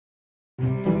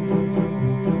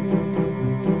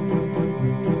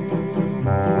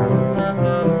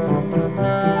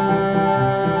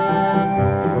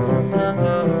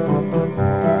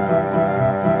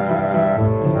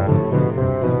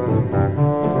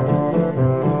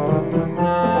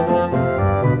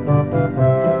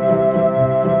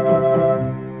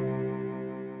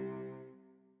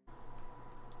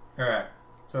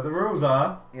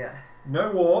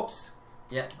no warps.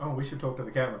 Yep. Oh, we should talk to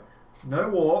the camera. No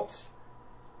warps.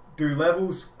 Do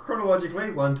levels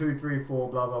chronologically. 1, 2, 3, 4,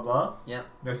 blah, blah, blah. Yep.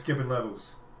 No skipping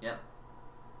levels. Yep.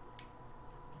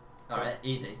 Alright,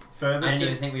 easy. Furthest I didn't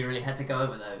even think we really had to go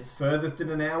over those. Furthest in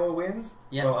an hour wins?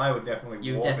 Yep. Well, I would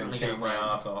definitely warp and cheat my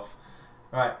ass off.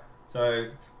 Alright, so...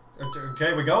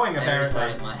 Okay, we're going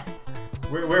apparently.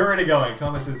 We're already going.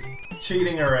 Thomas is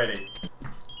cheating already.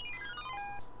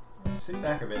 Sit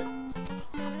back a bit.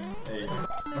 There you go.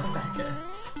 My back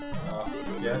hurts.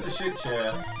 Yeah, it's a shit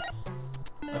chair.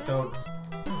 I told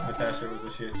Natasha it was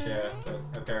a shit chair, but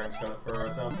her parents got it for her or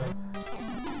something.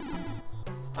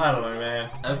 I don't know, man.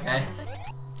 Okay.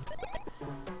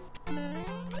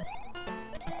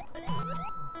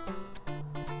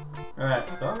 Alright,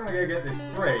 so I'm gonna go get this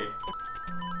 3.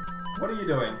 What are you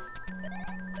doing?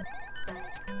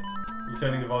 You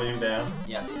turning the volume down?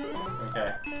 Yep.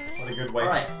 Okay. What a good waste.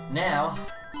 Alright, now...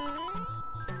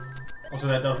 Also,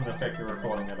 that doesn't affect the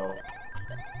recording at all.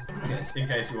 Good. In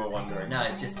case you were wondering. No,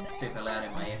 it's just super loud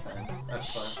in my earphones.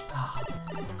 That's fine. Oh.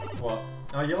 What?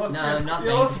 Oh, you lost nothing.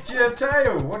 You lost your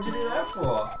tail! What'd you do that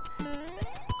for?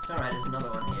 It's alright, there's another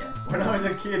one here. When I was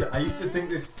a kid, I used to think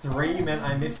this 3 meant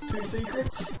I missed 2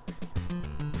 secrets.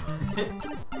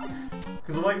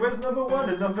 Because I'm like, where's number 1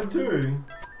 and number 2?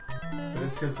 But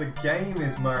it's because the game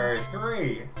is Mario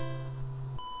 3.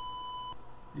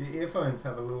 Your earphones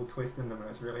have a little twist in them and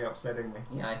it's really upsetting me.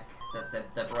 Yeah,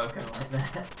 they're broken like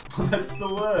that. That's the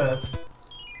worst.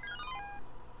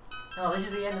 Oh, this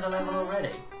is the end of the level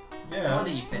already. Yeah. No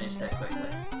wonder you finished so quickly.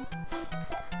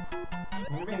 What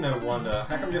do you mean no wonder?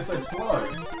 How come you're so slow?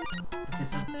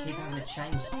 Because you keep having to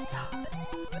change stuff.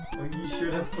 Well, you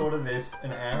should have thought of this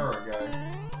an hour ago.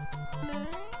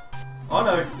 Oh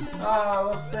no! Ah,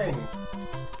 lost thing!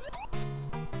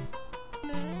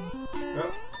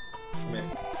 Oh,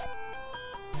 missed.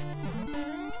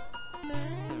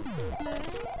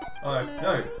 Oh,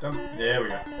 no! Don't. There we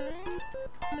go.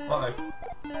 Uh-oh.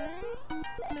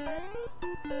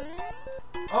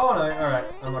 Oh no, alright.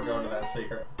 I'm not going to that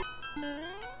secret.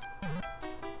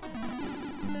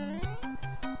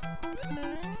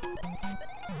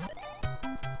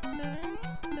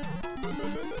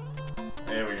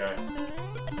 There we go.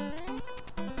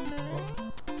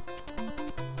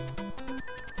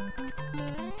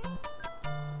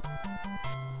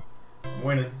 I'm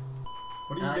winning.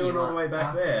 What are you doing all the way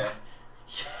back there?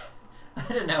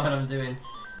 I don't know what I'm doing.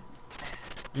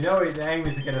 You know the aim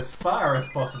is to get as far as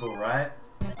possible, right?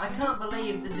 I can't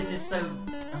believe that this is so...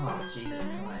 Oh, Jesus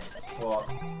Christ. What?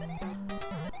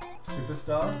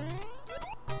 Superstar?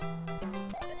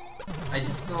 I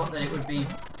just thought that it would be...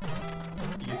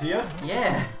 Easier?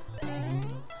 Yeah.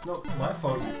 It's not my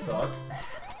fault you suck.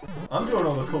 I'm doing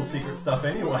all the cool secret stuff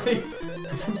anyway.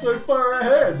 Because I'm so far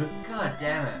ahead. God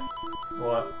damn it.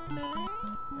 What?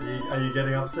 Are you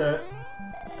getting upset?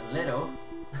 A little.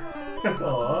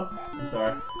 Aw, I'm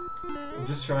sorry. I'm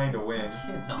just trying to win.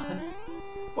 You're not.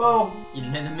 Well... You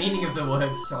didn't know the meaning of the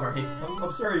word sorry.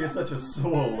 I'm sorry you're such a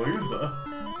sore loser.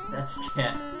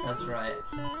 Yeah, that's right.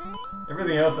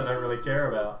 Everything else I don't really care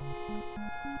about.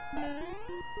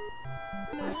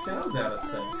 My sound's out of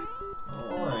sync.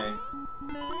 Why?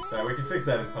 Sorry, we can fix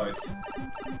that in post.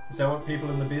 Is that what people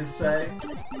in the biz say?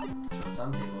 That's what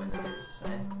some people in the biz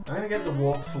say. I'm gonna get the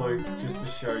warp fluke just to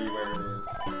show you where it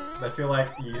is. Because I feel like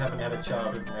you haven't had a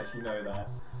childhood unless you know that.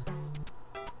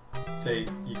 See,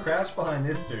 you crouch behind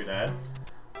this doodad,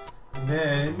 and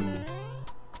then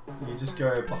you just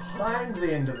go behind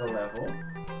the end of the level,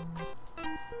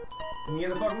 and you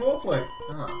get the fucking warp fluke.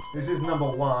 Oh. This is number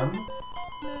 1.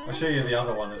 I'll show you the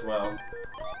other one as well.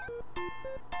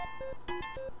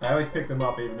 I always pick them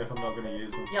up even if I'm not going to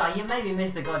use them. Yeah, you maybe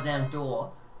missed the goddamn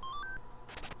door.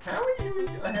 How are you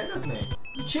ahead of me?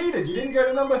 You cheated! You didn't go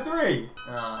to number 3!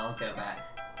 Oh, I'll go back.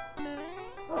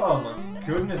 Oh my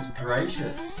goodness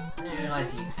gracious. I didn't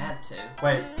realise you had to.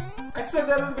 Wait, I said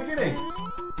that at the beginning!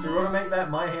 Do you want to make that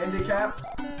my handicap?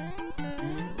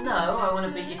 No, I want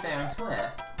to beat you fair and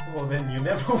square. Well then you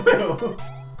never will.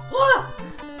 What?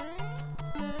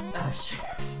 Oh shit.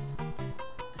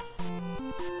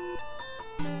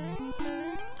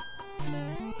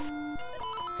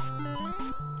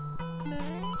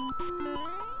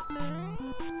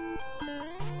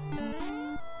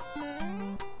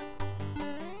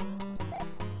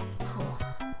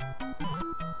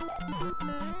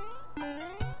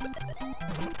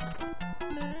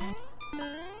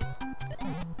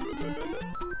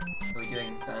 Are we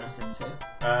doing bonuses too?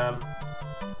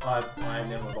 I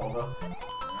never bother.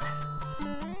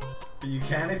 But you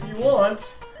can if you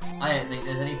want. I don't think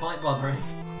there's any point bothering.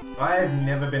 I have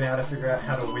never been able to figure out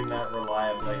how to win that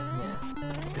reliably. Yeah.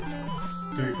 It's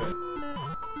stupid.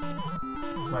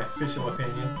 my official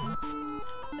opinion.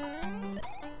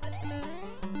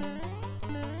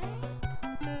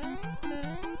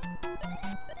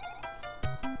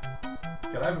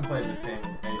 God, I haven't played this game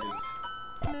in ages.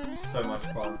 It's so much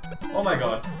fun. Oh my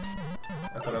god!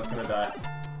 I thought I was gonna die.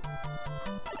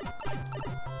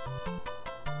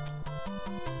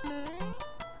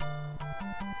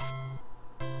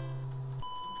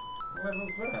 What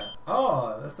level's that?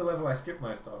 Oh, that's the level I skipped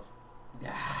most of.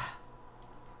 Yeah.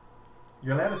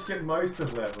 You're allowed to skip most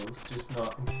of levels, just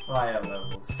not entire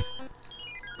levels.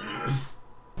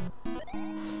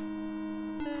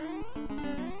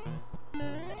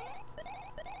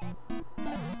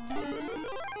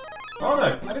 Oh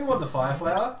no, I didn't want the fire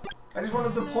flower. I just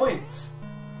wanted the points.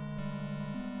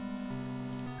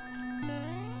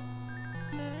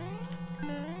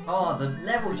 Oh, the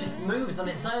level just moves on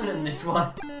its own in this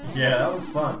one. Yeah, that was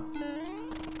fun.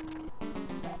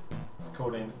 It's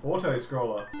called an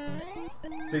auto-scroller.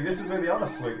 See, this is where the other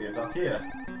flute is, up here.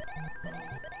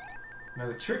 Now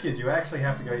the trick is you actually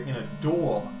have to go in a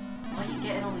door. Why are you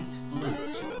getting all these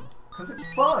flutes, Sean? Because it's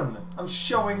fun! I'm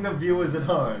showing the viewers at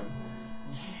home.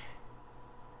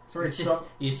 Sorry, It's just,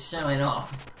 you're showing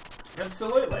off.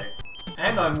 Absolutely.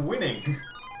 And I'm winning.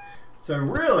 So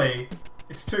really,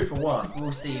 it's 2 for 1.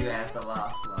 We'll see who has the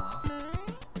last laugh.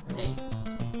 Me.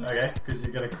 Okay, because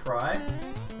you're gonna cry,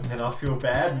 and then I'll feel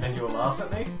bad, and then you'll laugh at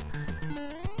me?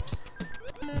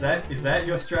 Is that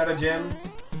your stratagem?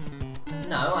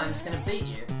 No, I'm just gonna beat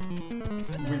you.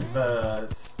 With the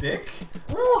stick?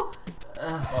 Woo!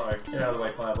 Uh-oh, get out of the way,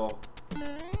 Fireball.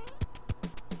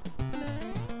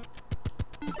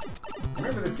 I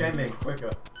remember this game being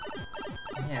quicker.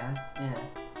 Yeah, yeah.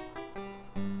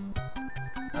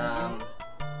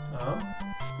 Oh?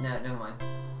 No, never mind.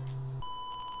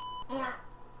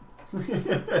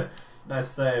 Nice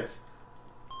save.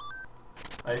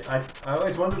 I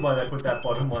always wondered why they put that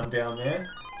bottom one down there.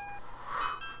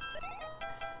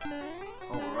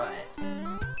 Alright.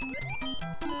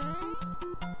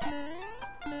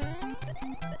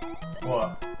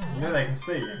 What? You know they can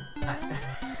see you.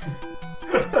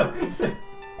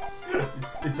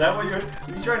 Is that what are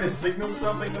you trying to signal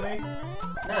something to me?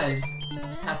 No,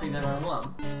 just happy that I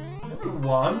won. You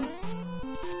won?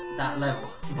 That level.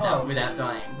 Oh. Without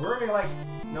dying. We're only like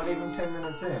not even 10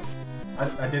 minutes in.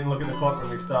 I didn't look at the clock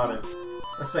when we started.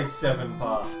 Let's say 7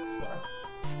 past, so.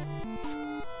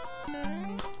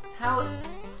 How...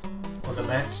 Or the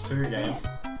match 2 game. These...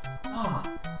 Oh.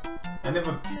 I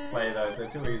never play those, they're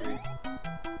too easy.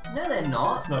 No, they're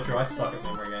not. It's not true, I suck at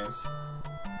memory games.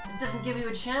 It doesn't give you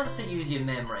a chance to use your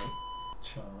memory.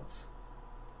 Chance.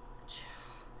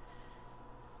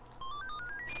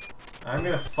 I'm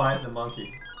gonna fight the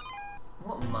monkey.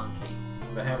 What monkey?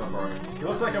 The hammer bro. He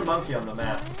looks like a monkey on the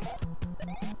map.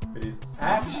 But he's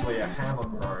actually a hammer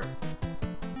bro.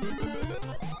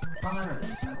 Oh, I remember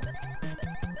this level.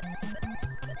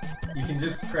 You can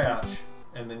just crouch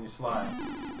and then you slide.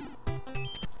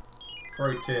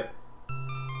 Pro tip.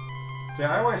 See,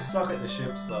 I always suck at the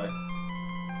ships though.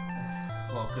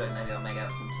 Well, good, maybe I'll make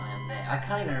up some time there. I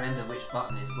can't even remember which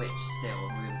button is which still.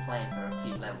 We've been playing for a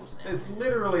few levels now. There's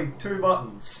literally 2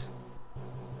 buttons.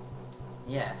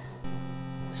 Yeah.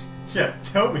 Yeah,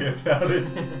 tell me about it.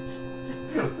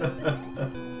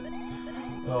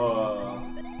 Oh.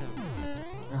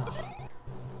 Oh.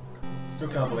 Still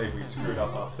can't believe we screwed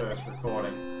up our first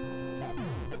recording.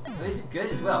 It was good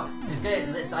as well. It was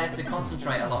good. I have to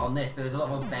concentrate a lot on this. There was a lot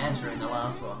more banter in the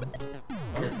last one.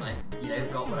 Because I,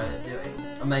 got what I was doing.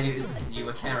 Or maybe it was because you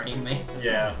were carrying me.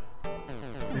 Yeah.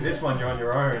 See, this one you're on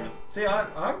your own. See,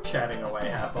 I'm chatting away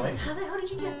happily. How the hell did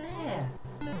you get there?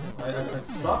 I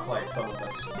suck like some of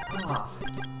us. Oh.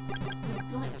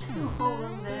 You're like 2 whole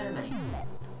rooms ahead of me.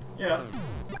 Yeah.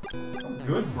 I'm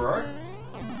good, bro.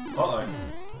 Uh-oh.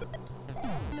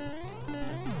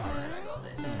 Alright, I got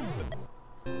this.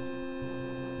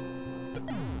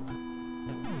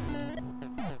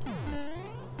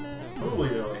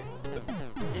 Hooly-dooly.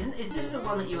 Is this the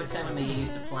one that you were telling me you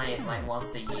used to play it like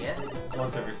once a year?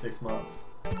 Once every 6 months.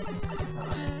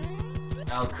 Alright.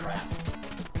 Oh crap.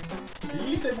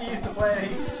 You said you used to play it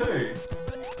heaps too.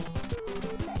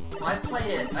 I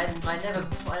played it. I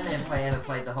never ever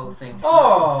played the whole thing.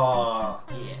 Oh!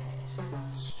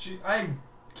 Yes.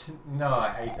 No, I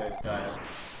hate those guys.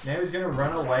 Now he's gonna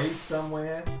run away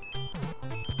somewhere.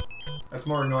 That's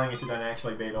more annoying if you don't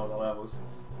actually beat all the levels.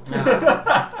 No.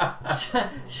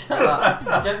 Shut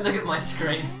up. Don't look at my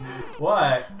screen.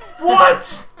 What?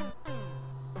 What?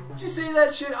 Did you see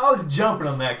that shit? I was jumping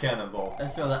on that cannonball. I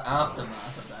saw the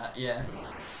aftermath of that, yeah.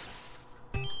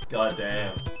 God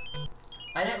damn.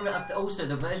 I don't. Also,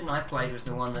 the version I played was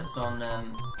the one that's on.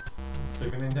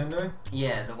 Super Nintendo?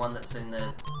 Yeah, the one that's in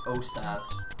the All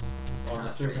Stars. On the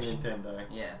Super Nintendo.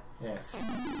 Yeah. Yes.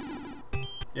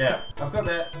 Yeah, I've got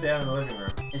that down in the living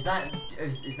room. Is that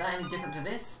any different to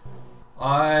this?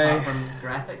 Apart from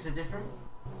graphics are different?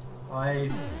 I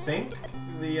think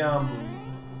the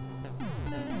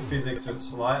physics are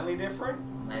slightly different.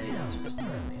 Maybe that's what's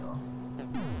throwing me off.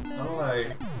 I don't know.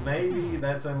 Maybe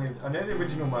that's only. I know the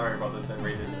original Mario Brothers they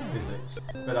redid the physics,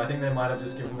 but I think they might have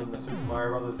just given them the Super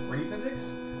Mario Brothers 3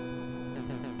 physics.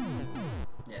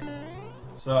 Yeah.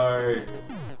 So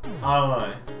I don't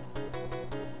know.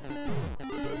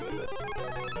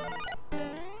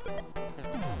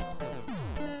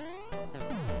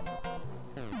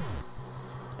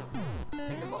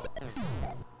 Pick a box.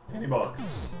 Any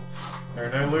box. There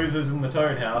are no losers in the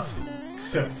Toad House,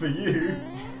 except for you.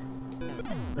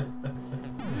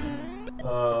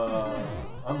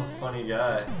 I'm a funny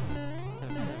guy.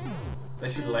 They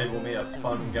should label me a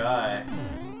fun guy.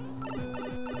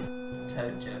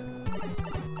 Toad joke.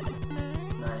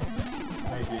 Nice.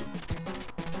 Thank you.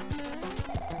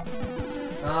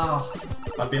 Oh.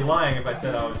 I'd be lying if I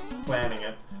said I was planning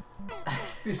it.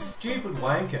 This stupid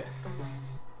wanker.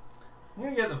 I'm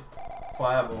gonna get the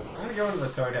fireballs. I'm gonna go into the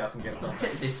Toad House and get Look something.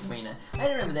 at this wiener. I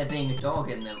don't remember there being a dog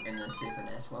in the Super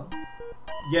NES one.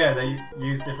 Yeah, they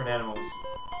use different animals.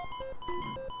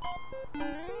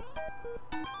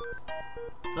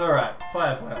 Alright,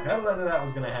 Firefly. How did I know that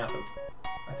was gonna happen?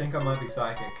 I think I might be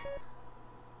psychic.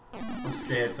 I'm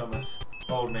scared, Thomas.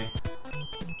 Hold me.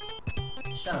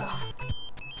 Shut up.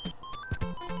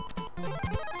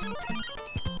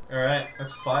 Alright,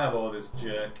 let's fireball this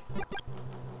jerk.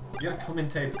 You gotta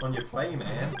commentate on your play,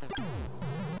 man.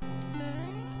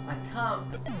 I can't.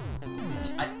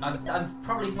 I'm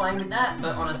probably fine with that,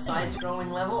 but on a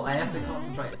side-scrolling level, I have to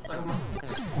concentrate so much.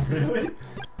 Really?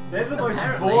 They're the most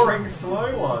Apparently. boring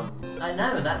slow ones. I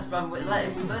know, that's like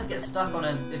if we both get stuck on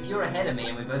if you're ahead of me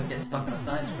and we both get stuck on a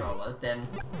side-scroller, then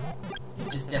you're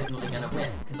just definitely gonna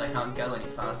win because I can't go any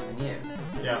faster than you.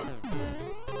 Yeah.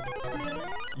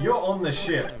 You're on the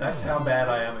ship. That's how bad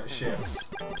I am at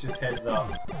ships. Just heads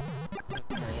up. Oh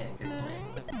yeah, good point.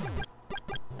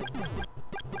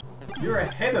 You're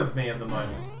ahead of me at the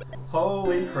moment.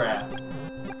 Holy crap.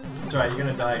 That's right, you're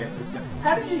gonna die against this guy.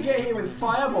 How did you get here with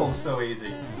fireballs so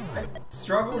easy? I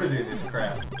struggle to do this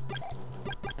crap.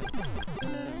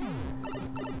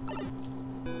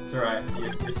 It's alright,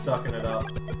 you're sucking it up.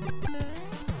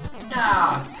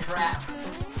 Ah, crap.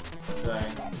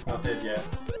 Dang, he's not dead yet.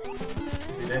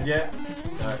 Is he dead yet?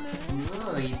 No.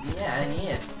 Ooh, yeah, and he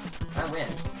is. I win.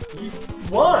 You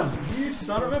won! You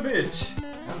son of a bitch!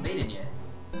 I'm beating you.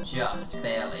 Just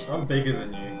barely. I'm bigger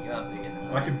than you. You are bigger than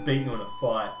me. I could beat you in a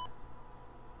fight.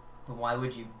 But why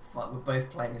would you fight? We're both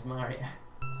playing as Mario.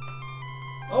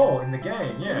 Oh, in the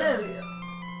game, yeah. No,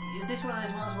 is this one of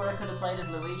those ones where I could have played as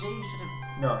Luigi? You should have.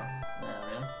 No. No,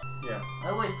 really? Yeah. I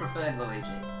always preferred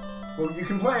Luigi. Well, you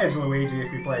can play as Luigi if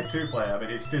you play 2-player, but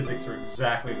his physics are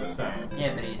exactly the same.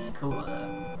 Yeah, but he's cooler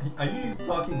though. Are you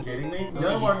fucking kidding me? No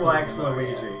Luigi's one cooler likes than Mario.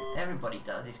 Luigi. Everybody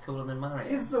does. He's cooler than Mario.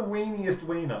 He's the weeniest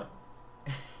wiener.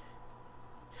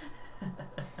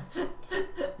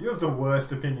 You have the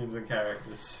worst opinions and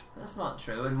characters. That's not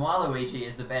true. And Waluigi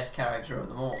is the best character of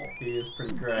them all. He is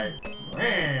pretty great.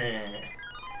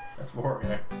 That's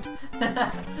Wario.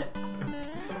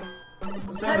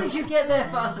 How did you get there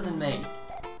faster than me?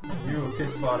 You were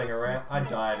piss farting around. I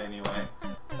died anyway.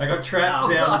 I got trapped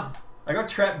down. God. I got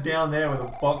trapped down there with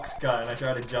a box guy, and I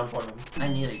tried to jump on him. I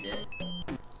nearly did.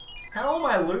 How am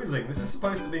I losing? This is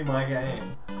supposed to be my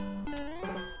game.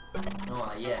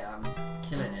 Oh yeah, I'm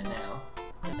killing it now.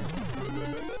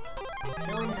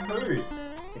 Killing who?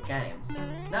 The game.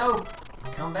 No!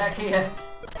 Come back here!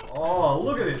 Oh,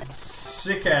 look at this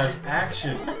sick ass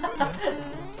action.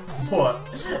 What?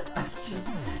 It's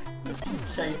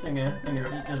just chasing a thing.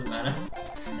 It doesn't matter.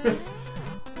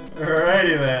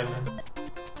 Alrighty then.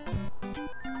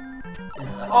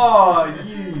 Oh,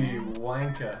 you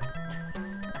wanker.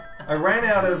 I ran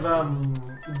out of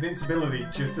invincibility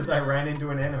just as I ran into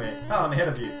an enemy. Oh, I'm ahead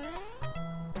of you.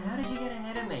 How did you get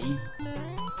ahead of me?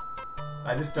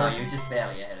 I just Oh, don't. you're just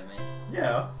barely ahead of me.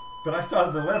 Yeah, but I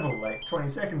started the level like 20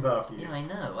 seconds after you. Yeah, I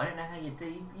know. I don't know how you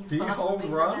do. Do you faster hold than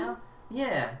me run? somehow?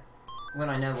 Yeah. When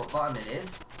I know what button it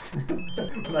is.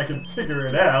 When I can figure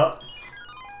it out.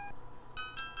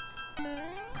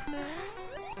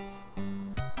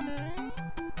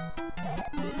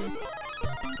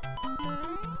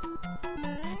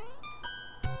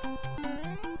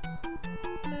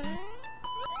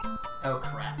 Oh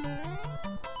crap.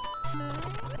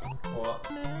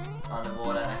 What?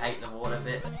 Underwater. I hate the water bit.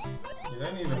 bits. You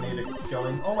don't even need to go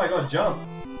in. Oh my god, jump!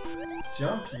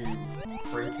 Jump, you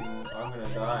freaking... I'm gonna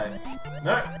die.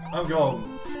 No, I'm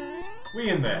golden. We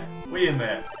in there. We in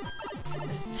there.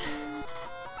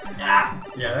 Ah!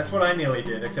 Yeah, that's what I nearly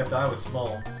did, except I was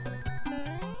small.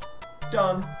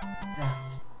 Done.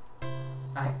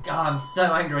 God, I'm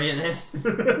so angry at this.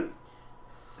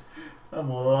 I'm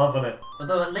loving it.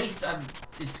 Although at least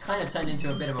it's kind of turned into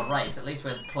a bit of a race. At least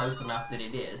we're close enough that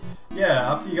it is.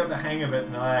 Yeah, after you got the hang of it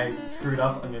and I screwed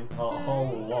up a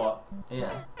whole lot.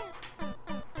 Yeah.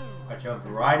 I jumped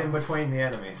right in between the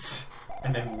enemies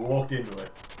and then walked into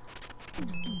it.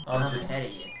 I'm just ahead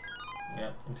of you.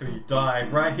 Yeah, until you die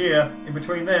right here in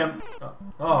between them.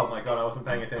 Oh my god, I wasn't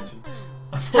paying attention.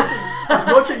 I was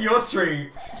watching your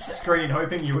screen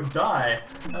hoping you would die.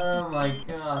 Oh my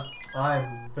god.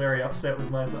 I'm very upset with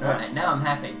myself. Alright, now I'm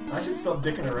happy. I should stop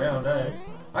dicking around, eh?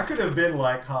 I could have been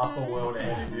like half a world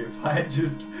ahead of you if I had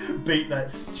just beat that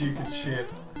stupid ship.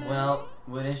 Well,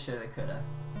 woulda, shoulda, coulda.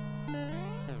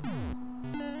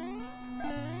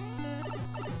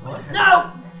 What?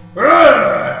 No!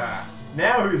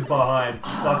 Now who's behind,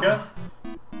 sucker?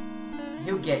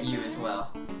 He'll get you as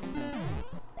well.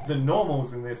 The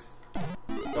normals in this,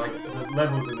 like, the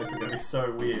levels in this are gonna be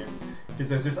so weird. Because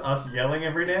there's just us yelling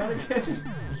every now and again.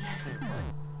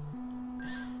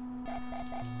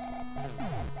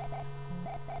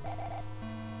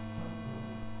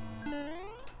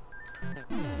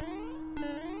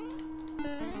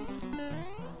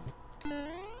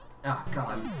 Oh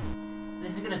god.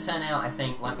 This is gonna turn out, I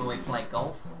think, like when we play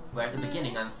golf, where at the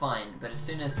beginning I'm fine, but as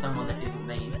soon as someone that isn't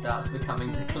me starts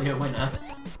becoming the clear winner,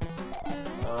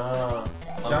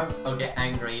 I'll get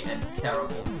angry and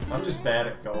terrible. I'm just bad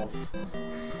at golf.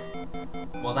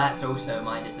 Well, that's also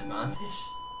my disadvantage.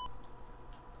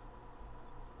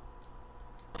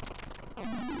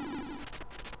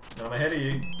 I'm ahead of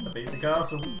you. I beat the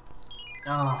castle.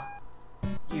 Oh,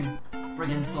 you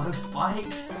friggin' slow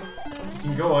spikes. You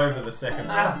can go over the second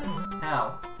one.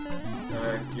 How?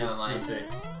 You'll mind. see.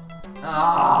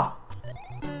 Ah!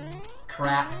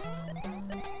 Crap.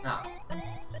 Oh.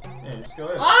 Yeah, just go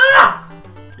over. Ah!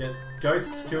 Yeah,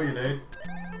 ghosts kill you, dude.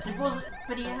 It wasn't,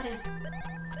 but he had his...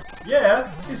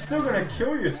 Yeah, he's still gonna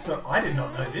kill you, so... I did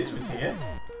not know this was here.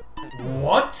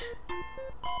 What?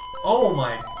 Oh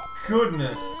my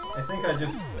goodness. I think I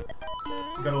just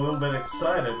got a little bit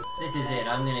excited. This is it,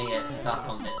 I'm gonna get stuck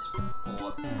on this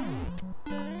fort.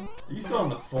 Are you still on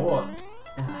the fort?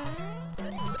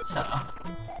 Shut up.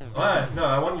 No,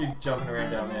 I want you jumping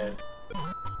around down there.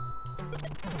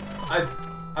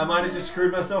 I might have just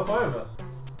screwed myself over.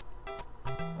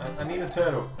 I need a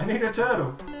turtle. I need a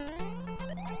turtle!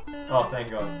 Oh, thank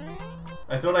god.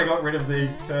 I thought I got rid of the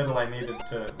turtle I needed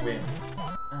to win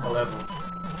a level.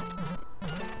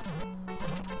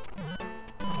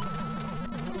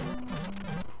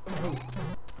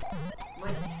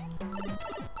 Wait.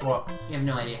 What? You have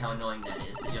no idea how annoying that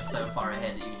is, that you're so far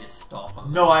ahead that you can just stop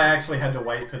on No, I actually had to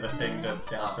wait for the thing to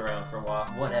bounce around for a while.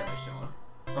 Whatever, Sean.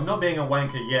 I'm not being a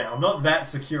wanker yet. I'm not that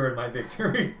secure in my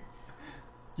victory.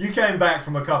 You came back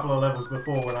from a couple of levels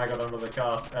before when I got onto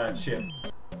the ship.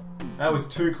 That was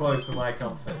too close for my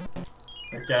comfort.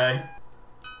 Okay?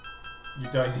 You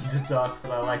don't need to duck, but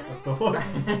I like the thought.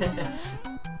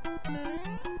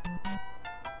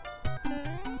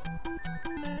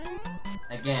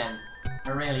 Again, I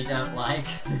really don't like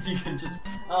that you can just...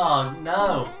 Oh,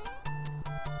 no!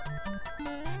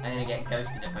 I'm gonna get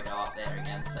ghosted if I go up there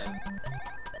again, so...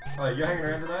 Oh, you're hanging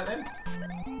around tonight then?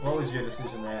 What was your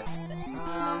decision there?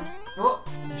 Oh!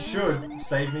 You should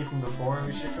save me from the boring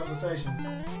as shit conversations.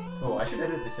 Oh, I should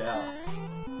edit this out.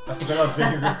 I forgot I was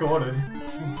being recorded.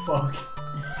 Fuck.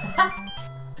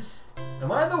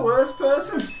 Am I the worst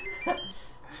person?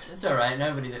 It's alright,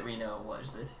 nobody that we know will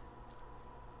watch this.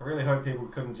 I really hope people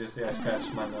couldn't just see I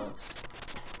scratched my nuts.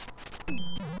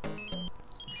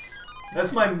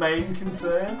 That's my main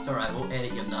concern. It's alright, we'll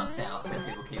edit your nuts out so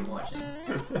people keep watching.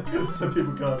 So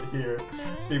people can't hear it.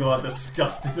 People are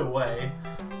disgusted away.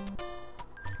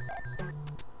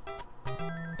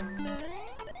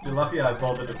 You're lucky I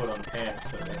bothered to put on pants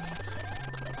for this.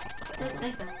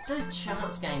 Those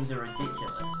chance games are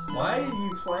ridiculous. Why are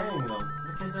you playing them?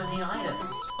 Because I need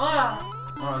items. Ah!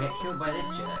 Or I'll get killed by this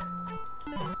jerk.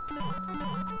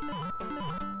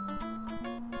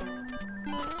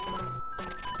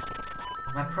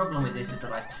 My problem with this is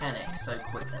that I panic so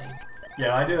quickly.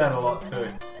 Yeah, I do that a lot too.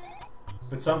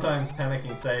 But sometimes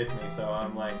panicking saves me, so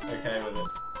I'm like, okay with it.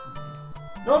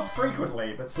 Not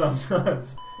frequently, but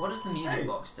sometimes. What does the music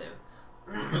box do?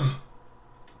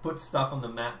 Put stuff on the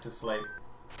map to sleep.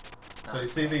 So you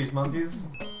see these monkeys?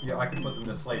 Yeah, I can put them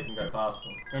to sleep and go past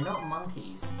them. They're not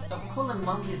monkeys. Stop calling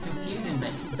monkeys confusing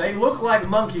me. They look like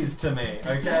monkeys to me,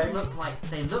 They okay? don't look like...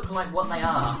 They look like what they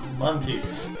are.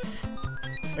 Monkeys.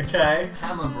 Okay?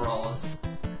 Hammer bros.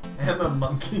 Hammer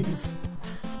monkeys.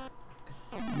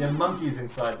 Yeah, monkeys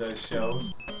inside those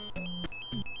shells.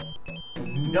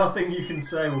 Nothing you can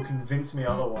say will convince me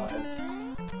otherwise.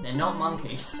 They're not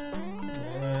monkeys.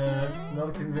 Yeah, it's not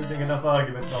a convincing enough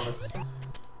argument, Thomas.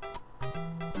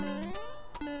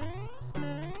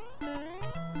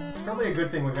 It's probably a good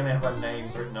thing we're going to have our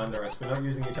names written under us. We're not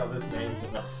using each other's names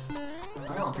enough. I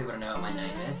don't want people to know what my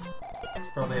name is. It's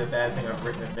probably a bad thing I've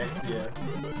written it next year.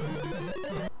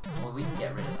 Well, we can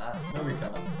get rid of that. No, we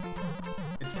can't.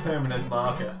 It's permanent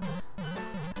marker.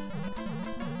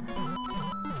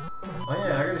 Oh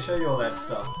yeah, I gotta show you all that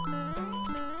stuff.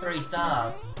 3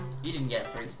 stars. You didn't get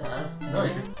 3 stars. No,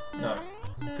 no.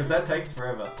 Because that takes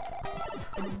forever.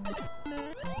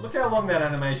 Look how long that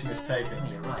animation is taking.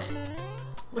 Oh, you're right.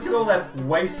 Look at all that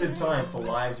wasted time for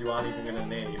lives you aren't even gonna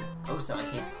need. Also, I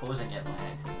keep pausing it by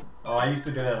accident. Oh, I used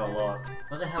to do that a lot.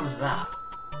 What the hell was that?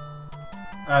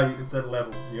 Oh, it's a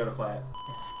level. You gotta play it. Oh,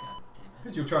 God damn it.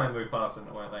 Because you'll try and move past it and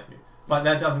it won't let you. But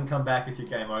that doesn't come back if you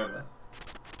game over.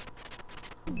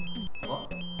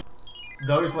 What?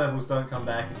 Those levels don't come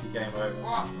back if you game over.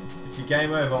 What? If you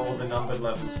game over, all the numbered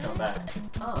levels come back.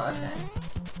 Oh, okay.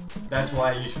 That's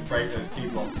why you should break those key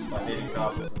blocks by beating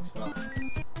castles and stuff.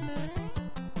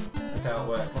 That's how it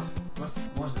works.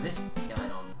 What's this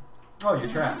going on? Oh, you're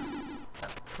trapped.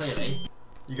 Clearly.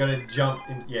 You gotta jump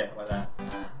in. Yeah, like that.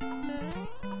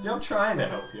 See, I'm trying to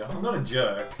help you. I'm not a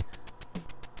jerk.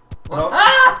 What? Well,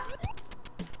 Ah!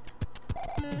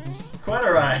 quite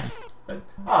alright.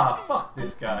 Ah, fuck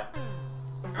this guy.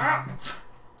 Ah!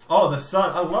 Oh, the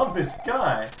sun. I love this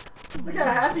guy. Look how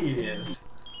happy he is.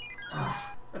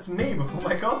 Ah. That's me before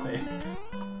my coffee.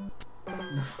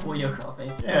 Before your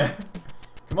coffee. Yeah.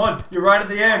 Come on, you're right at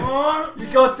the end. You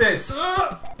got this.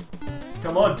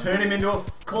 Come on, turn him into a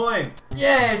coin.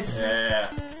 Yes!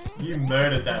 Yeah. You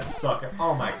murdered that sucker.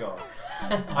 Oh my god.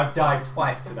 I've died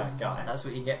twice to that guy. That's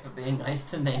what you get for being nice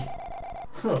to me.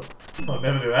 I'll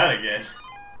never do that again.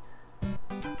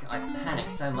 I panic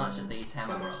so much at these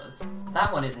Hammer Brothers.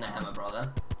 That one isn't a Hammer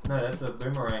Brother. No, that's a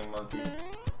boomerang monkey.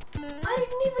 I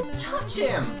didn't even touch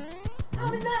him! How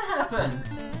did that happen?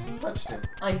 Touched him.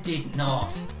 I did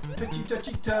not. Touchy,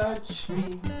 touchy, touch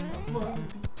me. I want to be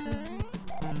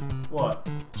touched. What?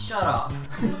 Shut up.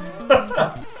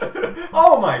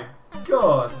 Oh my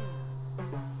god!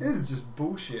 This is just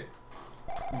bullshit.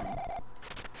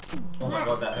 Oh my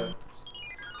god, that hurt.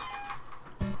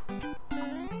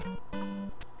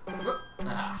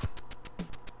 Ah.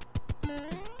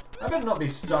 I better not be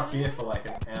stuck here for like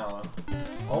an hour.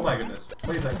 Oh my goodness.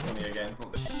 Please don't kill me again.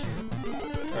 Oh shoot.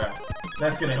 Alright.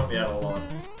 That's gonna help me out a lot.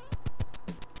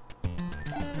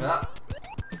 Ah.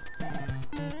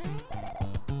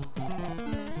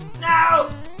 No!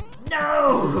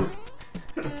 No!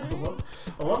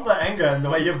 I love the anger and the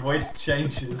way your voice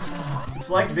changes. It's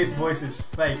like this voice is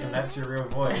fake and that's your real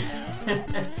voice.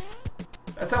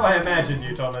 That's how I imagine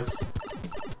you, Thomas.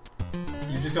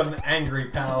 You've just got an angry,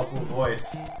 powerful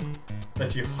voice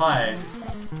that you hide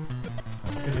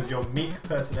because of your meek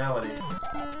personality.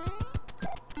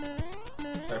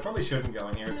 So I probably shouldn't go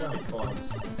in here, it's only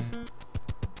coins.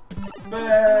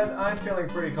 But I'm feeling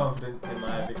pretty confident in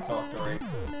my victory.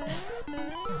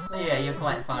 Well, yeah, you're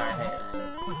quite far ahead.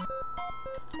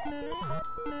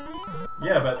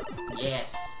 Yeah, but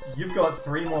Yes. you've got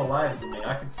 3 more lives than me.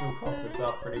 I can still cough this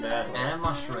up pretty badly. And a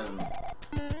mushroom.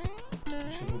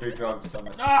 You shouldn't do drugs,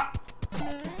 Thomas. Ah!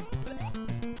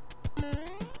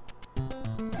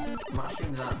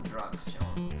 Mushrooms aren't drugs,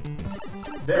 Sean.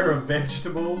 They're a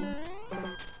vegetable.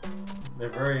 They're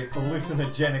very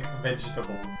hallucinogenic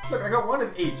vegetable. Look, I got 1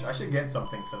 of each. I should get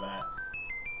something for that.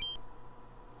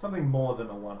 Something more than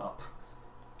a 1-up.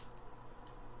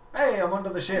 Hey, I'm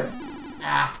onto the ship.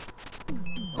 Ah!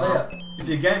 Oh yeah, if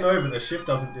you game over, the ship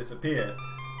doesn't disappear.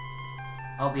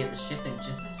 I'll be at the ship in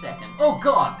just a second. Oh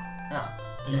god! Oh.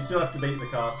 And you still have to beat the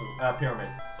castle, pyramid.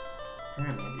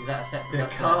 Pyramid? Is that a separate? The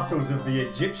that's castles of the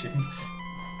Egyptians.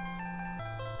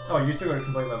 Oh, you still got to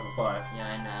complete level 5. Yeah,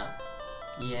 I know.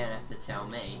 You don't have to tell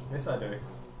me. Yes, I do.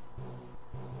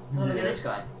 Oh, look at this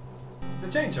guy. It's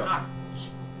a chain shot. Ah.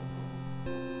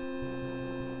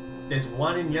 There's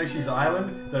one in Yoshi's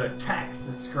Island that attacks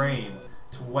the screen.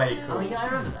 It's way cool. Oh yeah, I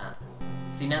remember that.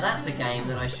 See, now that's a game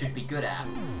that I should be good at.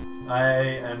 I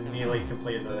am nearly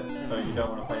completed it, so you don't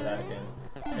want to play that again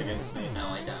against me. No,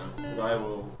 I don't. Because I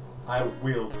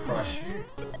will crush you.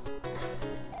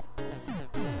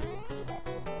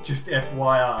 Just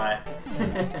FYI.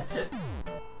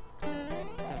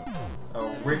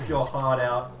 rip your heart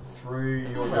out through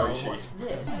your Well, Yoshi. what's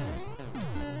this?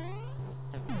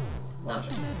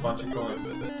 Nothing. Bunch of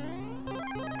coins.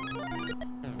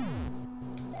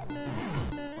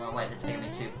 Well, wait, they're taking me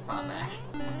too far back.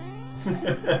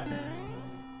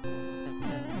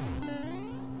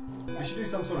 We should do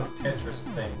some sort of Tetris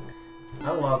thing.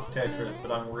 I love Tetris,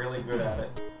 but I'm really good at it.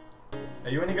 Are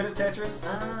you any good at Tetris?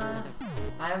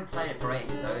 I haven't played it for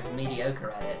ages. I was mediocre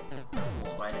at it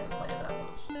before, but I never played it that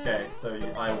much. Okay, so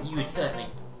You would certainly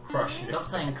crush you. stop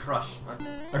saying crush.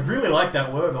 I really like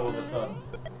that word all of a sudden.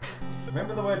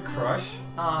 Remember the word crush?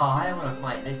 Oh, I don't want to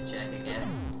fight this chick again.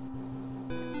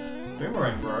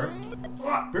 Boomerang, bro.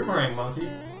 Boomerang, monkey.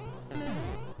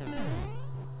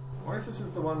 What if this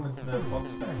is the one with the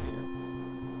box back here?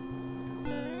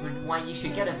 Why you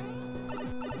should get a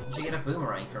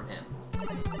boomerang from him.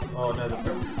 Oh no, the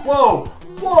Whoa!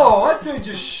 Whoa! That dude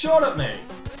just shot at me!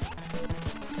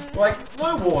 Like,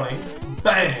 no warning.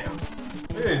 Bam!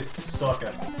 You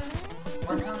sucker.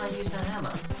 Why can't I use the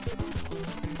hammer?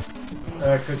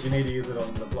 Because you need to use it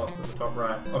on the blocks at the top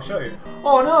right. I'll show you.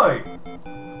 Oh no!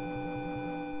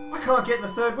 I can't get the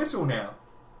third whistle now.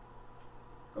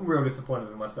 I'm real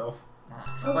disappointed in myself.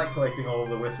 Ah, I like collecting all of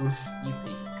the whistles. you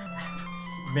piece of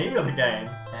crap. Me or the game?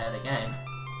 The game.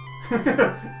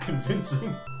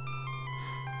 Convincing.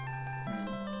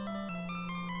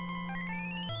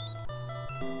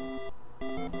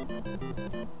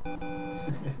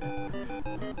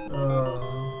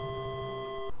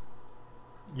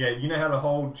 Yeah, you know how to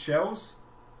hold shells?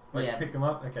 Like Yeah. pick them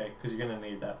up? Okay, because you're going to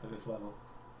need that for this level.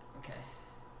 Okay.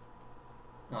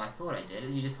 No, I thought I did.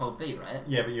 You just hold B, right?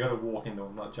 Yeah, but you got to walk into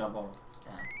them, not jump on them.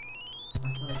 Yeah.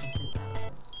 I thought I just did that.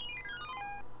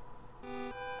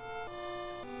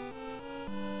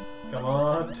 Come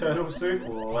on, turtle suit,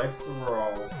 let's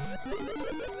roll.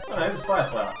 Oh no, it's fire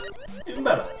flower. Even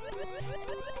better.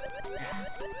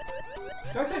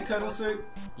 Did I say turtle suit?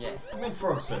 Yes. I meant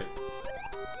frog suit.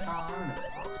 Oh, I remember the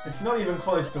frogs. It's not even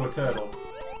close to a turtle.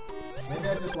 Maybe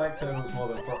I just like turtles more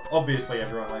than frogs. Obviously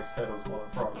everyone likes turtles more than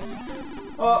frogs.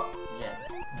 Oh! Yeah.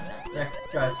 That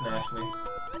guy smashed me.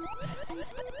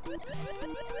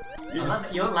 I love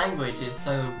that your language is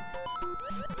so...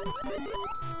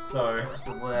 So... What's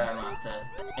the word I'm after?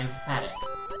 Emphatic.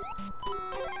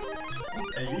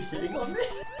 Are you hitting on me?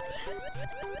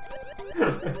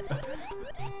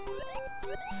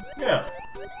 Yeah.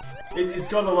 It's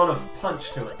got a lot of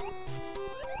punch to it.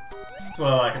 That's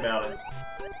what I like about it.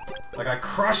 Like, I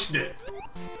crushed it!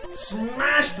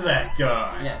 Smashed that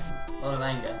guy! Yeah, a lot of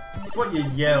anger. It's what you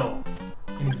yell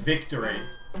in victory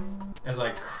as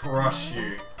I crush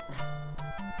you.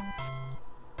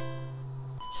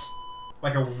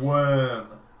 Like a worm.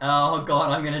 Oh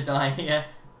god, I'm gonna die here.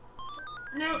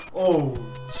 No. Oh,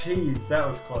 jeez, that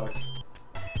was close.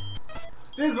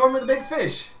 This is one with the big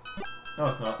fish. No,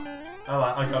 it's not.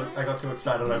 I got too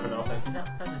excited over nothing.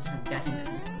 That's a different game,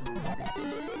 isn't it?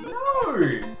 No! Are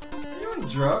you on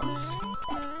drugs?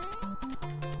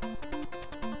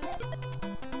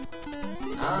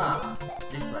 Ah,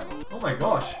 this level. Oh my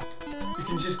gosh. You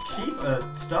can just keep a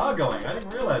star going. I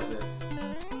didn't realize this.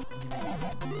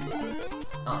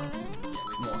 Oh, yeah,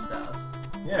 with more stars.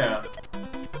 Yeah.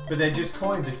 But they're just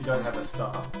coins if you don't have a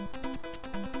star.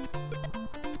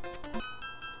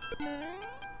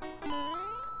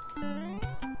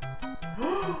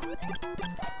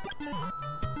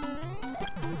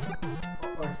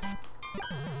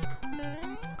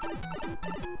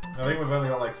 I think we've only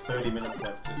got like 30 minutes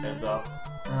left, just heads up.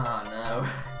 Oh no.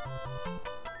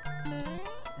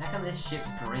 How come this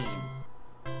ship's green?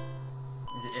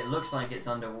 It looks like it's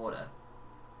underwater.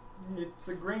 It's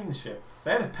a green ship.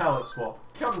 They had a palette swap.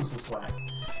 Cut them some slack.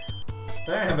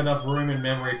 They don't have enough room in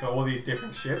memory for all these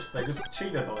different ships. They just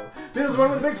cheated a little. This is one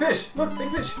with a big fish! Look, big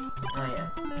fish! Oh yeah.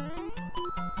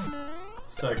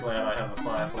 So glad I have a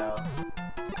fire flower.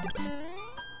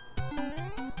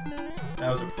 That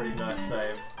was a pretty nice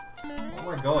save. Oh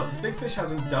my god, this big fish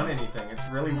hasn't done anything. It's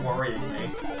really worrying me.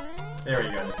 There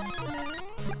he goes.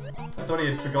 I thought he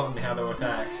had forgotten how to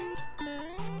attack.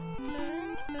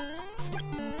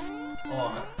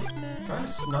 Oh, I'm trying to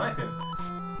snipe him.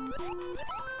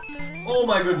 Oh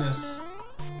my goodness!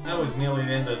 That was nearly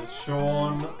the end of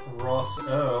Sean Ross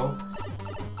Earl.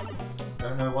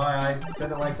 Don't know why I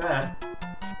said it like that.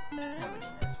 Nobody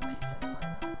knows why you said it like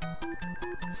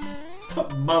that.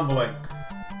 Stop mumbling.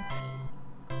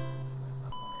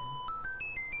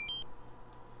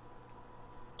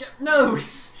 No!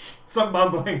 Stop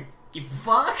mumbling. You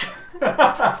fuck!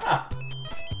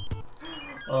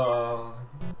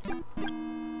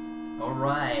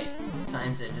 Alright,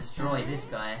 time to destroy this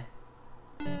guy.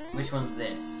 Which one's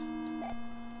this?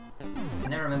 I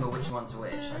never remember which one's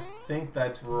which. I think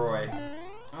that's Roy.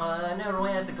 No, Roy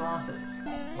has the glasses.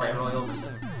 Like Roy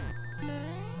Orbison.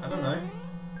 I don't know.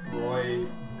 Roy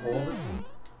Orbison?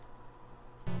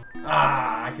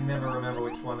 Ah, I can never remember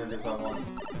which one it is I want.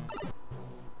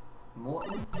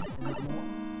 Morton? Is it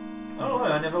Morton? I don't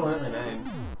know, I never learnt their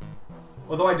names.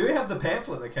 Although I do have the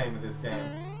pamphlet that came with this game.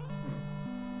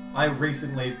 I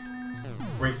recently,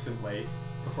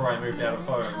 before I moved out of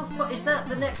home. How far is that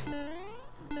the next?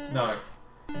 No,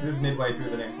 this is midway through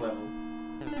the next level.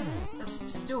 That's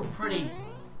still pretty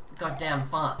goddamn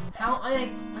far. How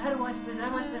am I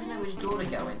supposed to know which door to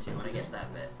go into when I get to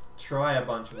that bit? Try a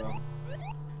bunch of them.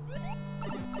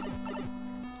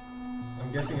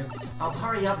 I'm guessing it's... Oh,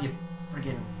 hurry up, you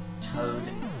friggin' toad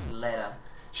letter.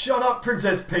 Shut up,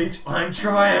 Princess Peach! I'm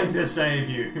trying to save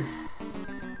you!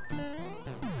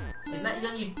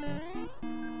 You'd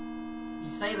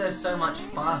say those so much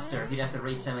faster if you'd have to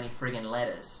read so many friggin'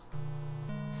 letters.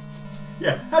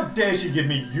 Yeah, how dare she give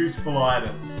me useful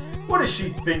items? What does she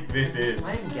think this is?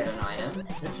 I didn't get an item.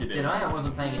 Yes, you did. Did I? I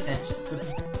wasn't paying attention.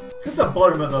 It's at the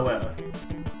bottom of the letter.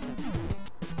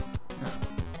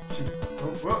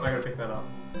 Oh, I gotta pick that up.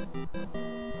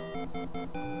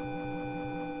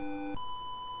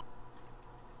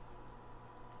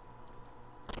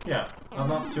 Yeah,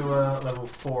 I'm up to level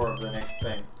 4 of the next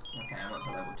thing. Okay, I'm up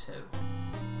to level 2.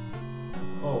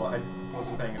 Oh, I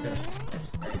wasn't paying attention.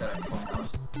 I got a clock.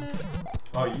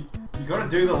 Oh, you gotta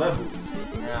do the levels.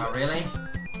 Oh, really?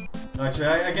 No, actually,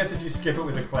 I guess if you skip it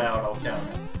with a cloud, I'll count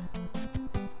it.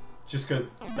 Just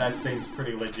because that seems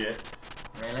pretty legit.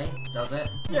 Really? Does it?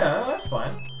 Yeah, that's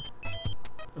fine.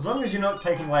 As long as you're not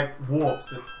taking, like,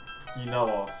 warps that you know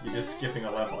of, you're just skipping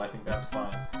a level, I think that's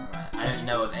fine. Alright, I don't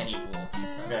know of any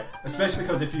warps, so... Okay, especially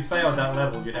because if you failed that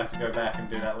level, you'd have to go back and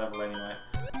do that level anyway.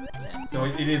 Yeah. So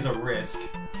it is a risk.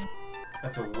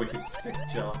 That's a wicked sick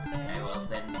jump. Okay, well,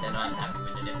 then I'm happy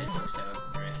with it if it's also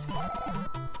a risk.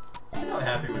 I'm not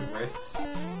happy with risks.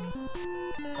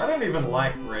 I don't even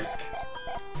like Risk,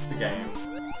 the game.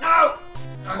 No!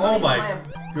 Oh my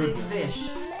big goodness.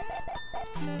 fish.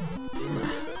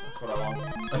 That's what I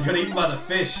want. I got eaten by the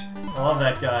fish. I love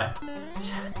that guy.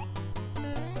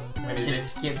 I should have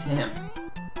skipped him.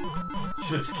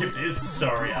 Should have skipped his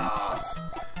sorry ass.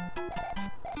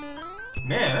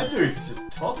 Man, that dude's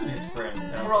just tossing his friends.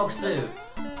 Frog soup.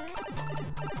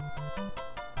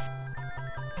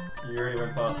 You already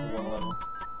went past the one level.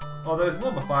 Oh, there's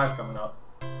number 5 coming up.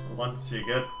 Once you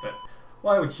get that.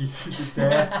 Why would you sit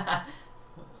there?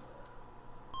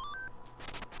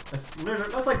 That's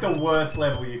literally, that's like the worst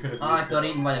level you could have used. Oh, I got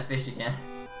eaten by the fish again.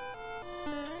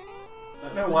 I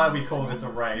don't know why we call this a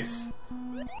race.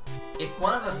 If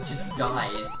one of us just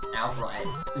dies outright,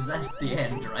 because that's the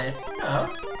end, right? No.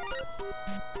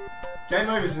 Game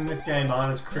overs in this game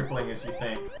aren't as crippling as you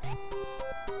think.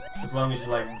 As long as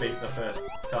you, like, beat the first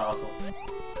castle.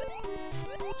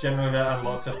 Generally that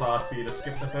unlocks a path for you to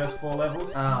skip the first 4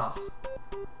 levels. Ah.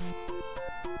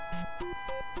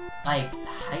 I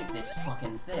hate this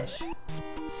fucking fish.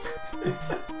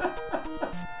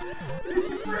 It is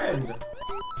your friend.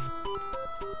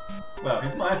 Well,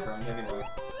 he's my friend anyway.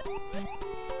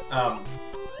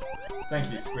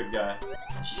 Thank you, Squid Guy.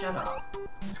 Shut up.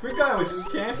 Squid Guy was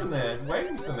just camping there,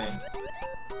 waiting for me.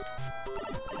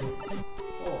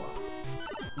 Oh.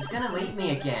 He's gonna eat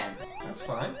me again. That's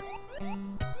fine.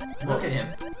 Look at him.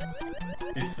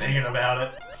 He's thinking about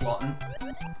it. Plotting.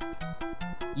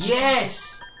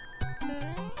 Yes! I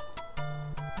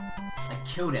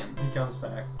killed him. He comes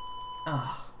back.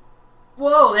 Oh.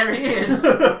 Whoa, there he is!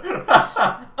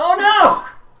 Oh no!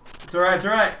 It's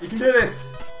alright, you can do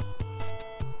this!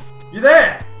 You're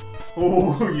there!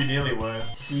 Oh, you nearly weren't.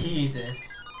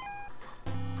 Jesus.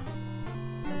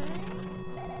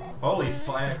 Holy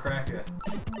firecracker.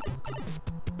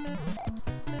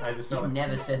 I just felt You've like...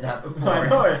 never said that before. I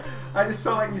know! I just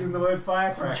felt like using the word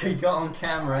firecracker. You got on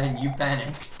camera and you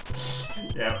panicked.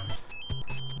 Yep.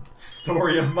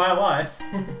 Story of my life.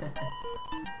 You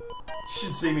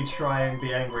should see me try and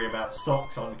be angry about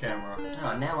socks on camera.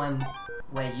 Oh, now I'm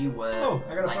where you were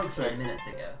I got a like frog 10 suit. minutes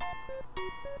ago.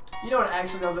 You know, it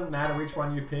actually doesn't matter which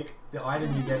one you pick. The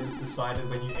item you get is decided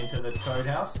when you enter the Toad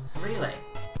House. Really?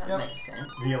 That Yep. makes sense.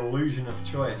 The illusion of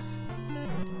choice.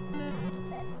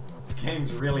 This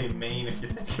game's really mean if you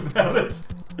think about it.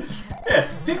 Yeah,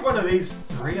 pick one of these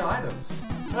 3 items.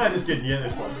 I'm just kidding, you get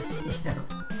this one.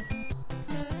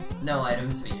 No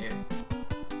items for you.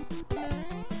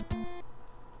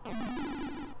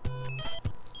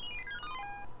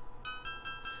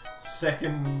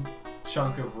 Second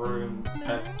chunk of room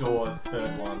at doors,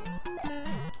 3rd one.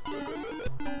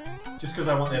 Just because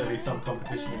I want there to be some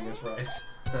competition in this race.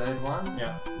 Third one?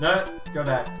 Yeah. No, go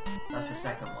back. That's the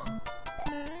second one.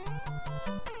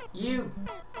 You...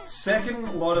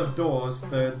 Second lot of doors,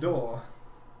 third door.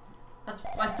 That's...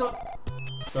 I thought...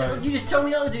 So, You just told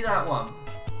me not to do that one!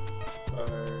 so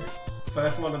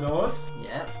first lot of doors.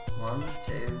 Yeah. 1,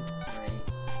 2, 3...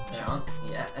 Yeah. Chunk.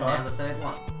 Yeah. And Nice. now the third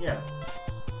one. Yeah.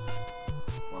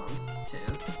 1, 2...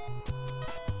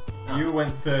 Oh. You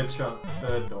went third chunk,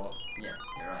 third door. Yeah,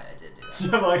 you're right, I did do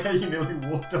that. I like how you nearly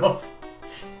walked off.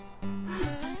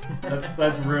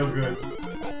 That's real good.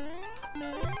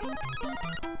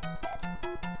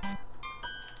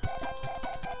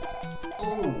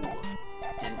 Ooh!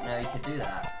 Didn't know you could do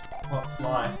that. What,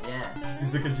 fly? Yeah.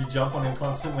 Is it because you jump on him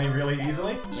constantly really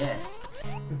easily? Yes.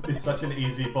 He's such an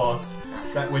easy boss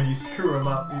that when you screw him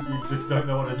up, you just don't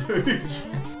know what to do.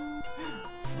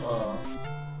 Oh.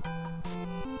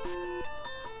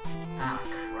 Ah,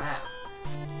 crap.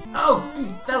 Oh! He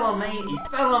fell on me! He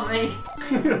fell on me!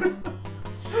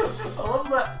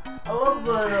 I love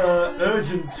the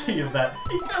urgency of that.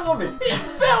 He fell on me! He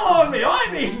fell on me! I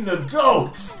need an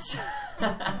adult!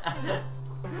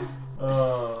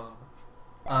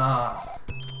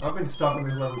 I've been stuck on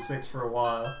this level 6 for a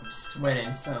while. I'm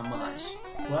sweating so much.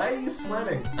 Why are you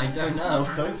sweating? I don't know.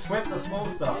 Don't sweat the small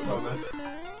stuff, Thomas.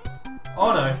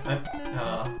 Oh no.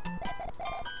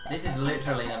 This is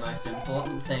literally the most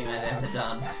important thing I've ever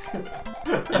done.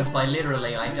 And by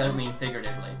literally, I don't mean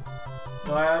figuratively.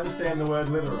 I understand the word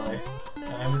literally.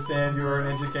 I understand you're an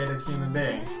educated human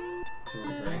being. To a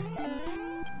degree.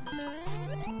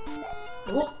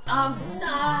 Oh,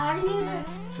 yeah.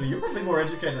 So you're probably more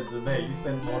educated than me. You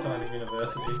spent more time at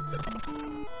university.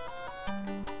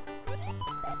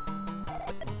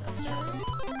 Yes, that's true.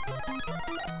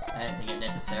 I don't think it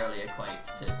necessarily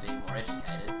equates to being more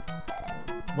educated.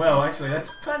 Well, actually,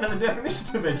 that's kind of the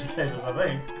definition of educated, I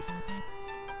think.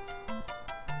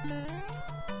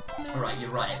 Alright, you're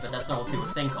right, but that's not what people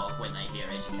think of when they hear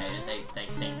educated. They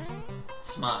think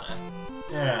smarter.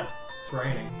 Yeah,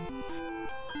 training.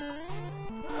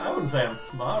 I wouldn't say I'm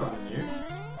smarter than you.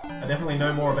 I definitely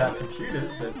know more about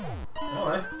computers, but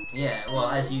alright. Yeah, well,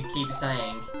 as you keep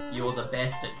saying, you're the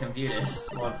best at computers.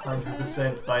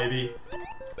 100% baby.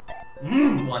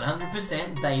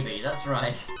 100% baby, that's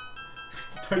right.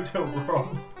 Don't tell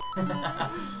Rob.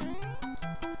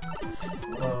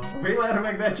 Are we allowed to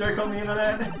make that joke on the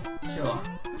internet? Sure.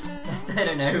 They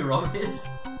don't know who Rob is.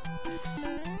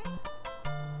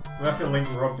 We'll have to link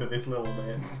Rob to this little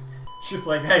man. It's just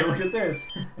like, hey, look at this!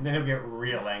 And then he'll get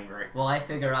real angry. Well, I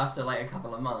figure after like a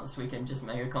couple of months, we can just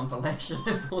make a compilation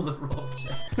of all the Rob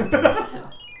jokes.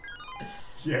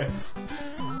 Yes.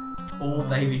 All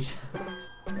baby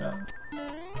jokes. Yeah.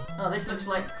 Oh, this looks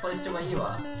like close to where you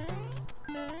are.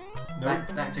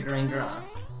 Nope. Back to green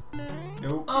grass.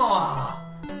 Nope. Oh!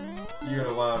 You got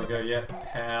a while to go yet,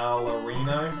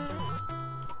 Palerino.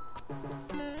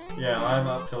 Yeah, I'm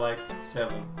up to like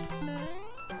 7.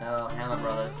 Oh, Hammer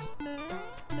Brothers.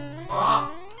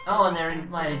 Oh, and they're in.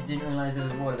 I didn't realise there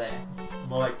was water there.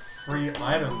 More like free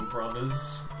item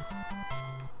brothers.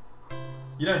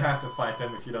 You don't have to fight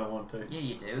them if you don't want to. Yeah,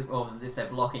 you do. Or if they're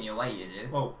blocking your way, you do.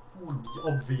 Well,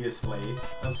 obviously.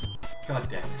 God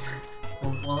damn it.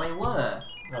 Well, they were.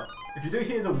 Oh, if you do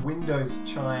hear the Windows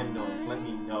chime noise, let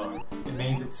me know. It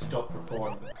means it's stopped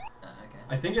recording. Oh, okay.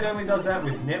 I think it only does that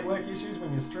with network issues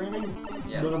when you're streaming,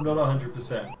 Yeah. but I'm not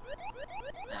 100%.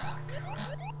 Ah,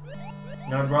 crap.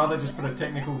 And I'd rather just put a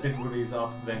technical difficulties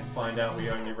up than find out we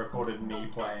only recorded me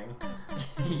playing.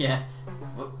 Yeah.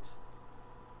 Whoops.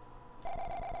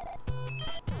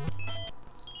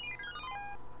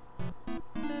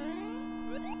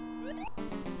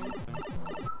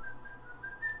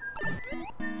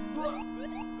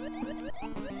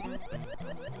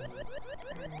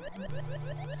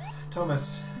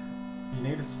 Thomas, you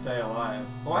need to stay alive.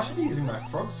 Oh, I should be using my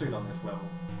frog suit on this level.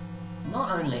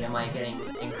 Not only am I getting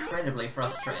incredibly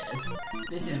frustrated,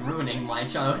 this is ruining my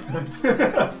childhood.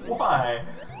 Why?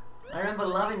 I remember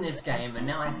loving this game, and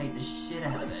now I hate the shit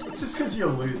out of it. It's just because you're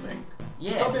losing.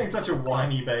 Yes. Stop being such a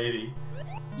whiny baby.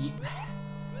 You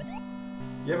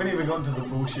haven't even gotten to the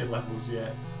bullshit levels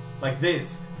yet. Like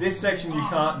this. This section you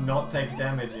can't not take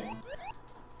damage in.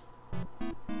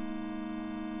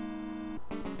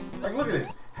 Like, look at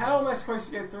this. How am I supposed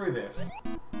to get through this?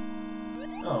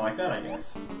 Oh, like that, I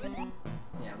guess.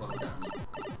 Yeah, well done.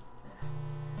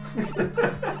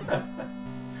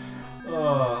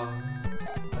 Oh,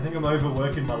 I think I'm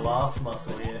overworking my laugh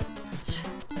muscle here.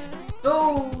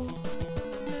 Oh!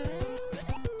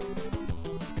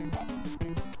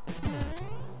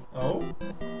 Oh?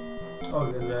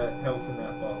 Oh, there's a health in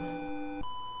that box.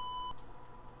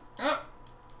 Ah.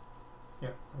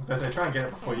 Because I try and get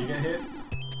it before you get hit.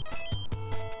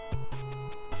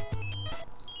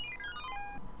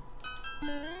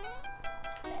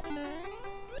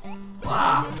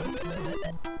 Wow!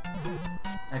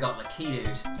 I got the key, dude.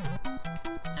 And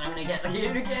I'm gonna get the key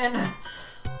dude again!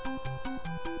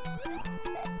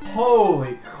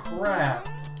 Holy crap!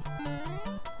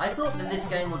 I thought that this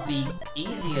game would be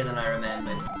easier than I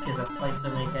remembered, because I've played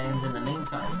so many games in the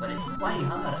meantime, but it's way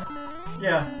harder.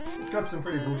 Yeah, it's got some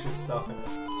pretty bullshit stuff in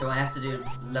it. Do I have to do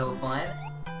level 5?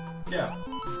 Yeah.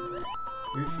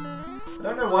 I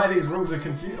don't know why these rules are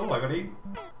confused. Oh, I got eaten.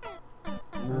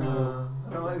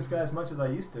 I don't like this guy as much as I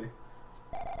used to.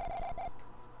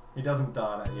 He doesn't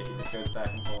dart at you, he just goes back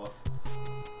and forth.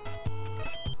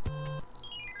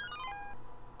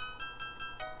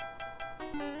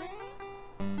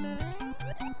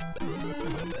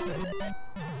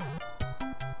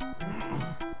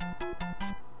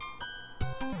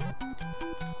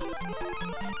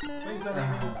 Please don't eat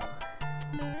me.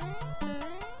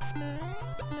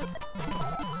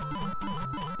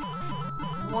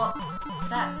 What?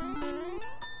 That?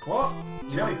 What?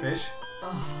 Jellyfish?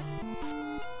 Oh,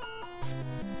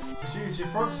 Just use your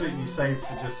frog suit you saved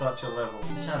for just such a level.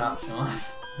 shut up, Sean.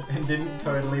 And didn't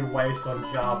totally waste on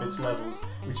garbage levels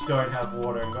which don't have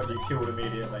water and got you killed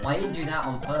immediately. I didn't do that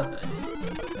on purpose.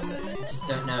 I just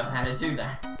don't know how to do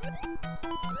that.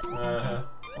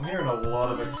 I'm hearing a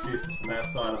lot of excuses from that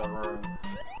side of the room.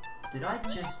 Did I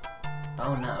just...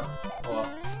 Oh no. What?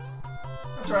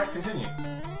 That's right, continue.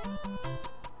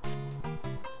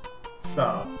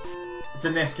 Start. It's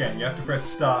a NES game, you have to press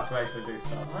start to actually do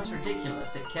stuff. Well, that's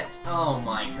ridiculous. It kept... Oh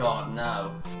my god,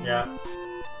 no. Yeah.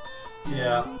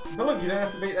 Yeah. But look, you don't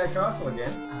have to beat that castle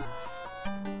again.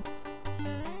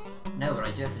 No, but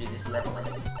I do have to do this level like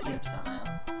a skip somehow.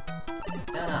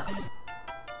 Donuts.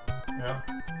 Yep.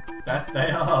 That they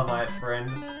are, my friend.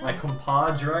 My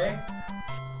compadre.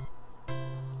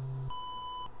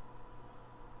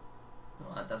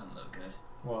 Oh, that doesn't look good.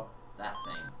 What? That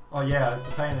thing. Oh yeah, it's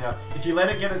a pain in the ass. If you let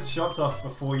it get its shots off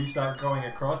before you start going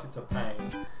across, it's a pain.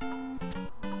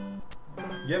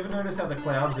 You ever notice how the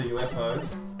clouds are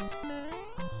UFOs?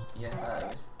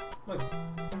 UFOs. Look,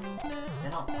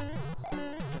 They're not...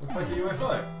 looks like a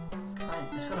UFO.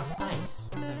 It's got a face.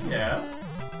 Yeah,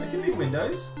 they can be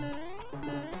windows.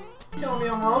 Tell me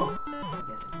I'm wrong? I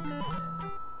guess it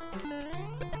could.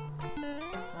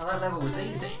 Well, that level was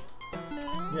easy.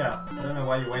 Yeah, I don't know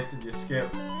why you wasted your skip.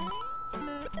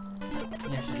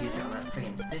 Yeah, I should have used it on that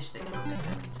friggin' fish that killed me so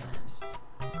many times.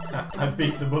 I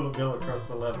beat the bullet bill across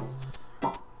the level.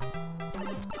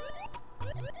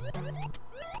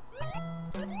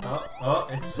 Oh,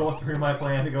 it saw through my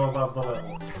plan to go above the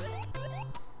level.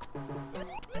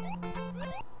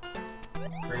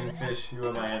 Green fish, you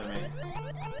are my enemy.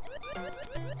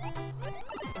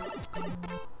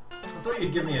 I thought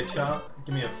you'd give me a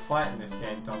fight in this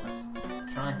game, Thomas.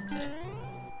 Trying to.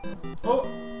 Oh,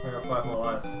 I got 5 more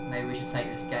lives. Maybe we should take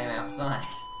this game outside.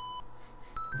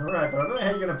 Alright, but I don't know how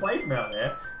you're going to play from out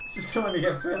there. It's just going to let me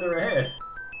get further ahead.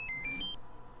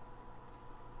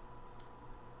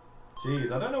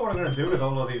 Jeez, I don't know what I'm going to do with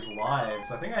all of these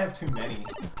lives. I think I have too many.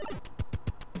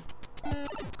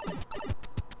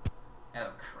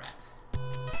 Oh crap.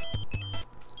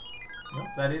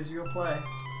 Yep, that is your play.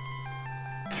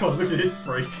 God, look at this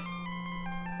freak.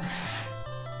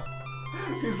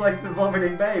 He's like the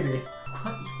vomiting baby.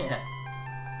 What? Yeah.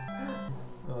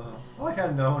 I like how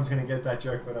no one's going to get that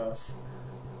joke but us.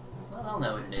 Well, I'll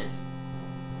know what it is.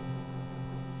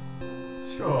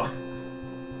 Sure.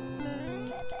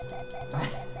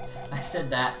 I said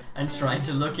that and tried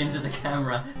to look into the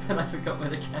camera, but I forgot where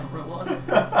the camera was.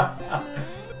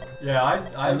 Yeah,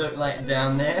 I look like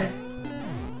down there.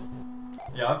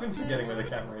 Yeah, I've been forgetting where the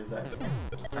camera is actually.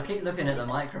 I keep looking at the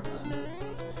microphone.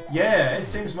 Yeah, it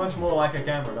seems much more like a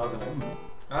camera, doesn't it?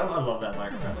 I love that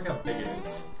microphone. Look how big it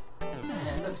is.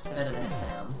 Yeah, it looks better than it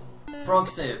sounds. Frog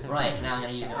suit. Right, now I'm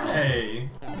going to use it. Hey!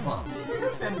 What? Don't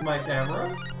offend my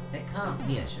camera. It can't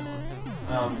hear, Sean.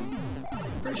 I'm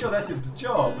pretty sure that's its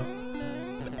job.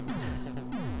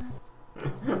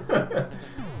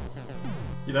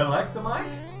 You don't like the mic?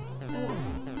 Ooh.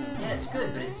 Yeah, it's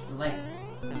good, but it's, like,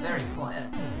 very quiet.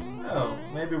 Oh,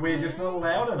 maybe we're just not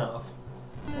loud enough.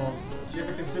 Well, Did you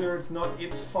ever consider it's not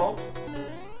its fault?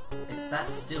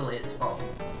 that's still its fault.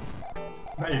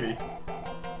 Maybe.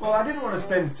 Well, I didn't want to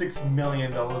spend $6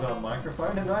 million on a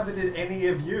microphone, and neither did any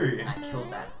of you. I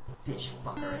killed that fish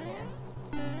fucker again.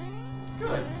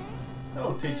 Good.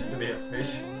 That'll teach him to be a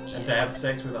fish, and to have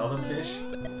sex with other fish.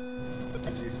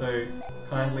 As you so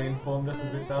kindly informed us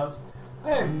as it does.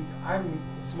 I'm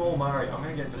small Mario. I'm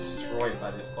gonna get destroyed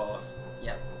by this boss.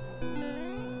 Yep.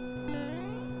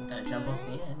 Don't jump off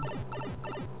the end.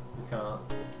 You can't.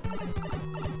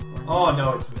 Oh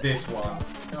no, it's this one.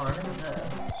 No, I remember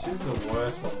her. She's the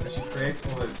worst one because she creates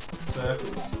all those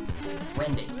circles.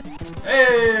 Wendy.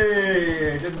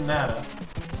 Hey! It didn't matter.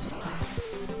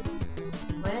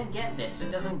 I don't get this.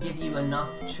 It doesn't give you enough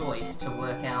choice to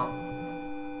work out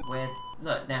where...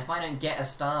 Look, now if I don't get a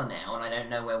star now and I don't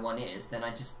know where one is, then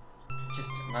I'm just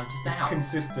out. It's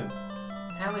consistent.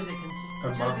 How is it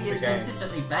consistent? Among It's the games.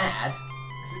 consistently bad.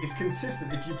 It's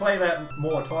consistent. If you play that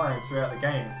more times throughout the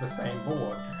game, it's the same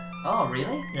board. Oh,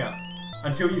 really? Yeah.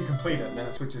 Until you complete it, and then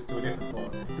it switches to a different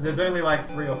board. But there's only like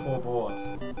 3 or 4 boards.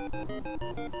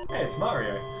 Hey, it's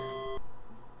Mario.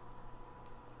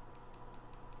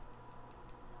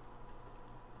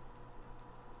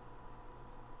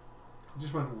 It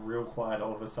just went real quiet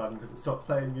all of a sudden because it stopped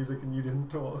playing music and you didn't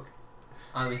talk.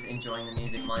 I was enjoying the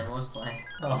music mine was playing.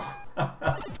 Oh.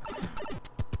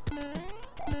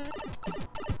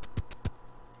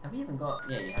 Have you even got...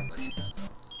 Yeah, you have got your phones on.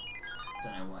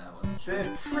 Don't know why I wasn't sure.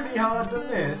 They're pretty hard to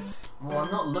miss. Well,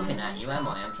 I'm not looking at you, am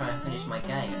I? I'm trying to finish my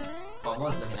game. If I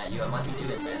was looking at you, I might be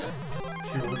doing better.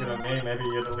 If you were looking at me, maybe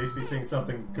you'd at least be seeing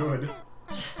something good.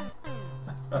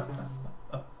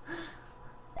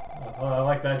 Oh, I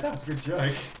like that. That's a good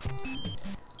joke.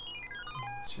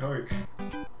 Joke.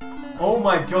 Oh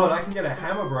my god, I can get a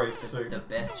Hammer Bros suit. The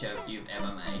best joke you've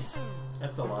ever made.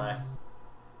 That's a lie.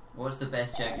 What's the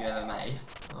best joke you ever made?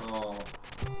 Oh.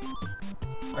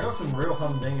 I got some real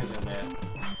humdingers in there.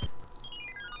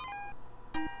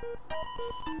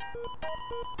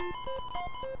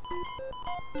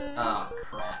 Oh,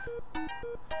 crap.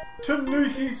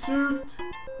 Tanuki suit!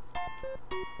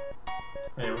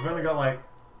 Yeah, we've only got like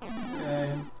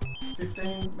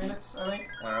 15 minutes, I think.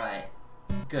 Alright.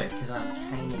 Good, because I'm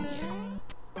caning you.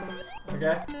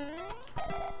 Okay.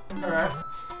 Alright.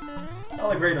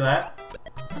 I'll agree to that.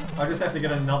 I just have to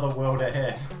get another world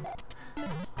ahead.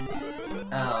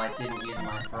 Oh, I didn't use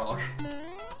my frog.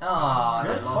 Oh, I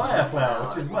You got lost Fire my Flower,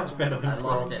 which is much better than I Frog.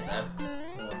 lost it though.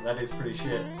 Oh, that is pretty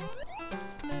shit.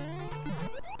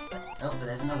 Oh, but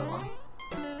there's another one.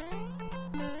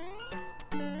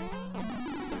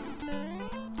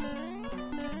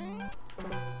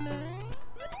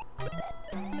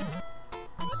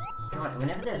 God,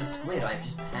 whenever there's a squid, I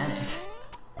just panic.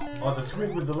 Oh, the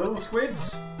squid with the little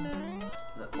squids?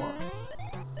 The what?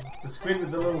 The squid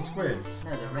with the little squids.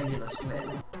 No, the regular squid.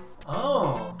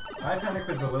 Oh, I panic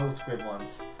with the little squid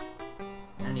ones.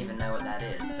 I don't even know what that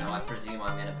is, so I presume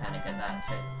I'm gonna panic at that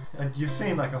too. You've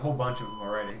seen like a whole bunch of them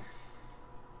already.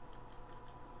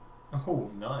 Oh,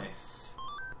 nice.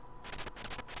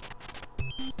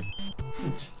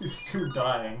 He's still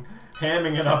dying.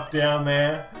 Hamming it up down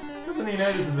there. Doesn't he know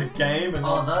this is a game? And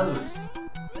Oh, those!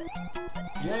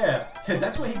 yeah,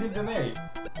 that's what he did to me.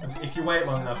 If you wait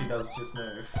long enough, he does just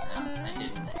move. No, I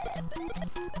didn't.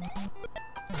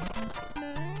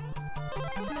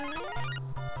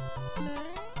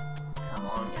 Come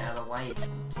on, get out of the way.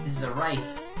 This is a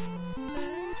race.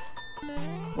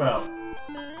 Well,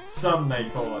 some may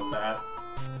call it that.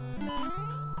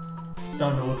 It's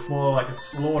starting to look more like a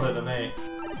slaughter to me.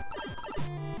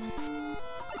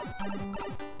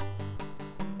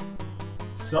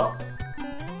 Sup?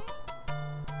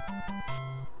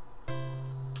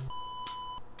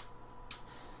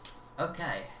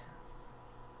 Okay.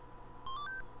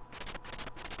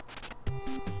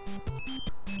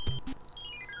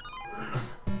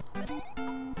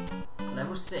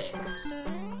 Level 6.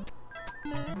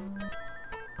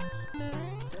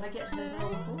 Did I get to this level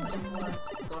before? Is this the one I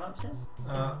got up to?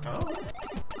 Oh.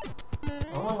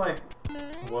 I'm on like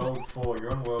World 4,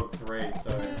 you're on World 3, so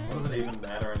what does it even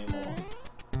matter anymore?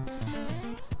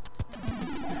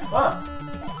 Ah!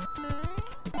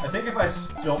 I think if I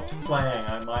stopped playing,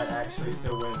 I might actually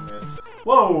still win this.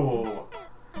 Whoa!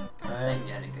 Saying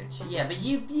you had a good shot. Yeah, but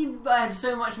you had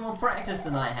so much more practice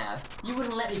than I have. You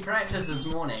wouldn't let me practice this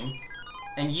morning,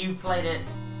 and you played it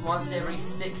once every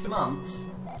 6 months.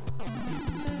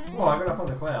 Whoa, I got up on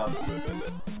the clouds.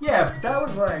 Yeah, but that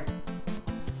was like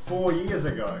 4 years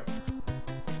ago.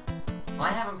 I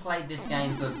haven't played this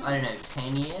game for, I don't know,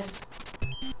 10 years?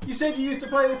 You said you used to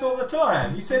play this all the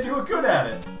time. You said you were good at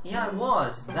it. Yeah, I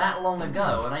was, that long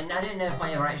ago, and I didn't know if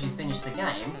I ever actually finished the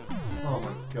game. Oh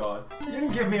my god. You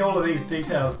didn't give me all of these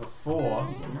details before.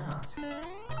 You didn't ask.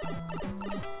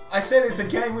 I said it's a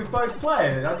game we've both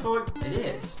played. I thought... It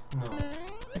is. No.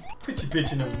 Quit your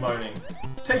bitching and moaning.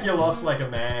 Take your loss like a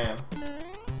man.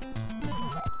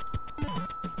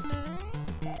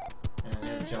 And I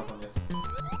need to jump on this.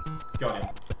 Got him.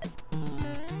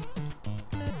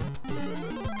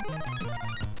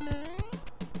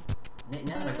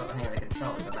 Now that I've got the hang of the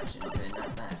controls, I'm actually not doing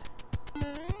that bad.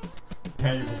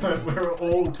 Now you've learned where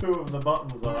all 2 of the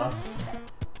buttons are.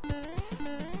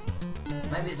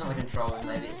 Maybe it's not the controllers,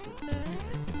 maybe it's the physics.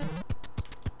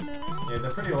 Yeah,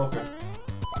 they're pretty awkward.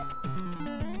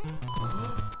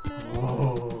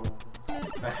 Whoa.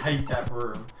 I hate that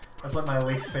room. That's like my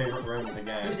least favourite room in the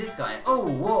game. Who's this guy? Oh,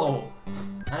 whoa!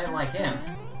 I don't like him.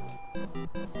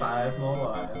 5 more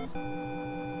lives.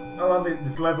 I love it.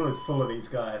 This level is full of these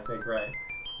guys. They're great.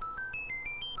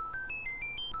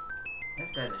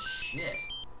 Those guys are shit.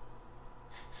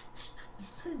 You're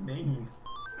so mean.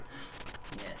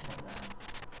 Yeah, tell that.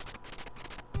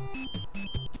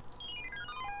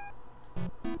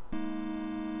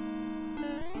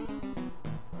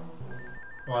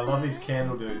 Oh, I love these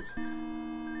candle dudes.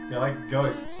 They're like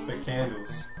ghosts, but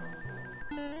candles.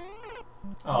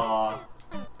 Aww.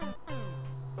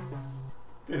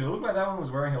 Dude, it looked like that one was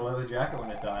wearing a leather jacket when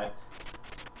it died.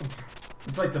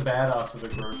 It's like the badass of the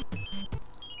group.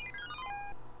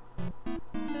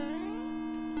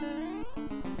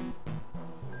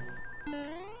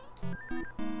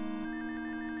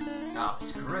 Oh,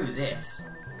 screw this.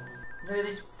 Look at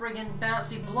this friggin'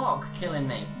 bouncy block killing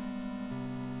me.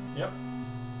 Yep.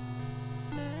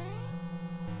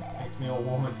 Makes me all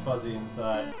warm and fuzzy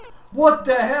inside. What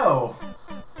the hell?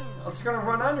 I was gonna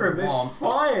run under him. This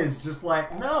fire's just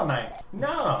like, nah, mate,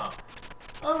 nah.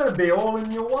 I'm gonna be all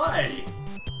in your way.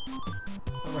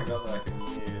 Oh my god, that can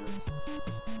years.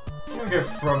 I'm gonna go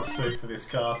frog suit for this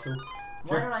castle.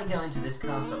 Why did I go into this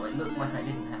castle? It looked like I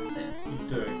didn't have to. You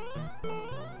do.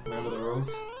 Remember the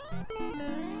rules?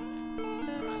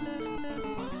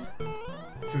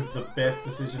 This was the best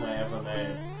decision I ever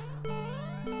made.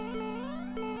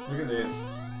 Look at this.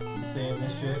 You seeing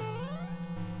this shit?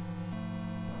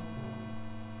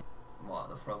 What,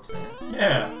 the frog's there?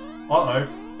 Yeah. Uh-oh.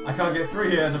 I can't get through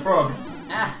here as a frog.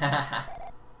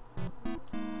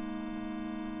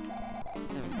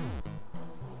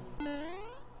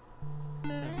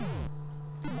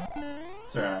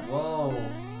 It's alright. Whoa.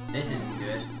 This isn't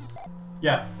good.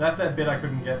 Yeah, that's that bit I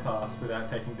couldn't get past without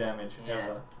taking damage, Yeah,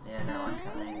 ever. yeah, no, I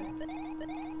can't either.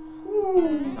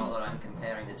 Woo. Not that I'm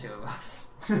comparing the 2 of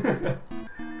us.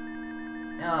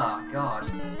 Oh, God.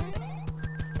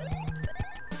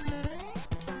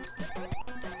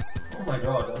 Oh my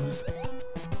god, I'm just...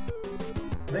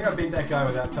 I think I beat that guy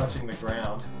without touching the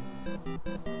ground.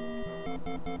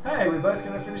 Hey, we're both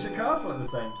gonna finish a castle at the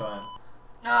same time.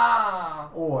 Ah!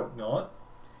 Or not.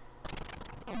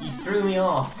 You threw me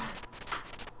off.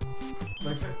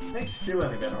 But if it makes you feel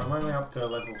any better, I'm only up to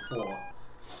level 4.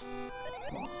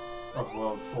 Of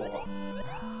World 4.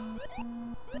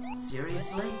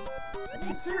 Seriously?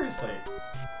 Seriously.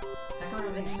 How come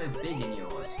everything's so big in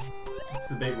yours? It's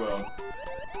the big world.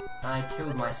 I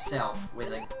killed myself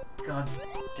with a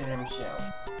goddamn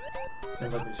shell.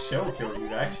 Sounds like the shell killed you,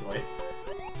 actually.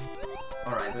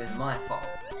 Alright, but it's my fault.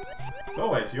 It's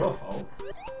always your fault.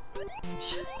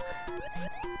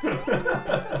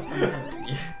 What's the matter with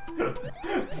you?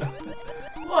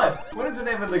 What? When is it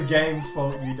ever the game's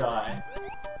fault you die?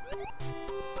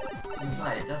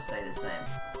 Right, it does stay the same.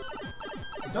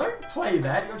 Don't play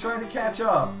that, you're trying to catch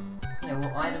up. Yeah,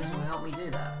 well, items will help me do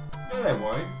that. No, they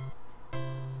won't.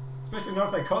 Especially not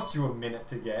if they cost you a minute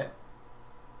to get.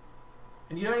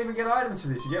 And you don't even get items for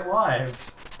this, you get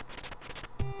lives.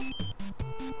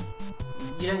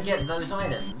 You don't get those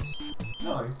items?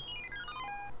 No.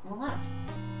 Well, that's...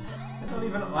 They're not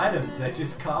even items, they're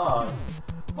just cards.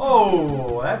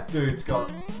 Oh, that dude's got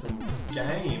some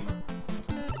game.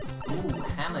 Ooh,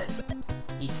 hammered.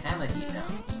 He hammered you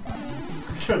down.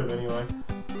 Got it anyway.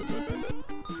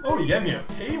 Oh, you gave me a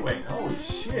P-Wing. Holy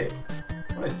shit.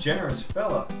 What a generous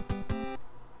fella.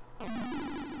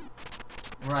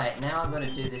 Right, now I've got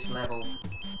to do this level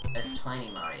as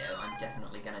Tiny Mario. I'm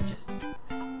definitely gonna just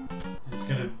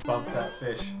gonna bump that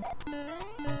fish.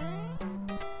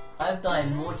 I've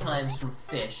died more times from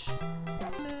fish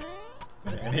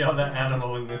Than any other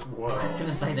animal in this world. I was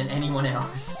gonna say than anyone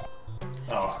else.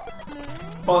 Oh.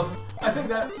 Boss, I think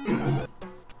that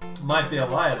might be a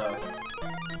lie though.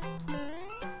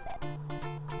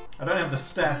 I don't have the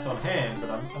stats on hand,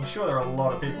 but I'm sure there are a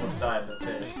lot of people who've died to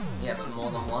fish. Yeah, but more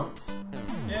than once.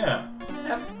 Yeah.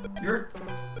 Your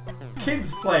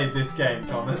kids played this game,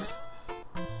 Thomas.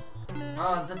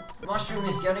 Oh, the mushroom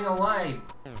is getting away.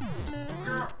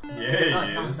 Yeah, Oh,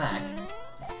 it comes back.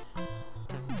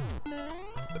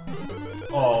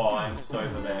 Oh, I'm so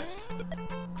the best.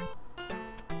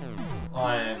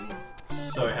 I am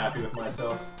so happy with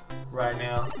myself right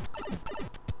now.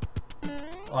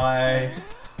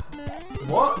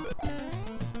 What?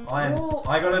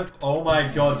 I gotta... Oh my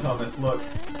god, Thomas, look.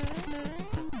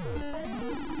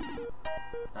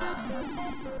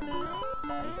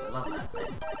 I used to love love that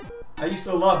thing. I used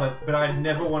to love it, but I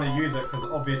never want to use it because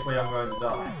obviously I'm going to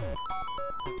die.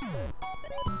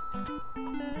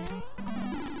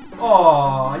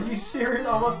 Oh, are you serious?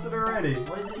 I lost it already.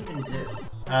 What does it even do?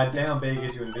 Down B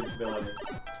gives you invincibility.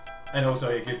 And also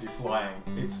it gives you flying.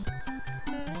 It's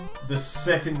the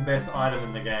second best item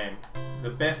in the game. The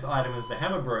best item is the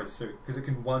Hammer Bros suit, because it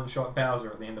can one-shot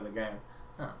Bowser at the end of the game.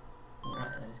 Oh, right,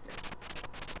 that is good.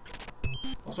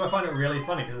 Also, I find it really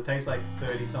funny, because it takes like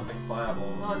 30-something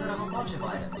fireballs. Well, I've got a whole bunch of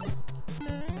items.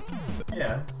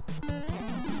 Yeah.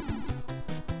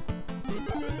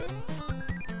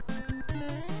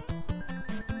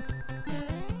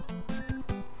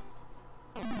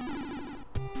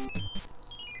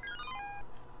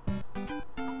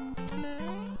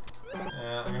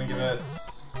 I'm gonna give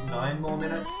us 9 more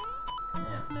minutes.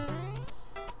 Yeah.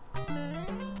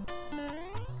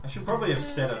 I should probably have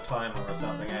set a timer or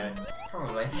something, eh?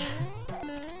 Probably.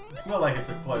 It's not like it's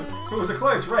a close... If it was a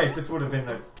close race, this would have been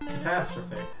a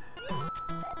catastrophe.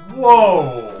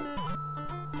 Whoa!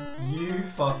 You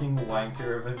fucking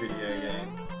wanker of a video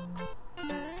game.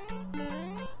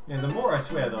 Yeah, the more I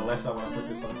swear, the less I want to put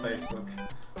this on Facebook.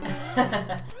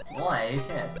 Why? Who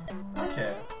cares? I don't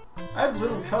care. I have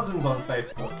little cousins on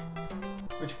Facebook,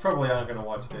 which probably aren't going to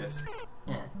watch this.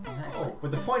 Yeah, exactly. Oh,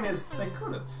 but the point is, they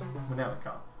could have. Well, now they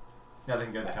can't. Now they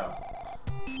can go to hell.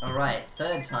 Alright,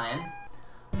 third time.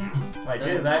 I get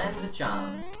Third that. time's a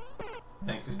charm.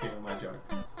 Thanks for stealing my joke.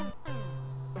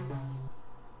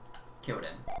 Killed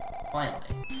him. Finally.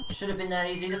 Should have been that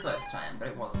easy the first time, but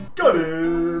it wasn't. Got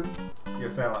him! You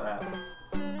can sound like that.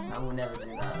 I will never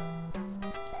do that.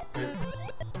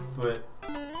 But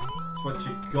it's what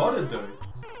you gotta do.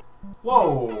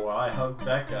 Whoa! I hugged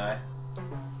that guy.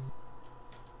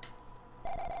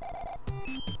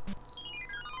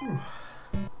 Whew.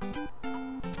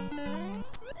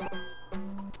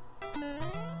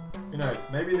 Who knows?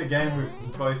 Maybe the game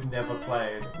we've both never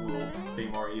played will be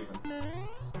more even.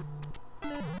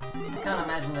 I can't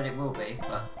imagine that it will be,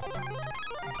 but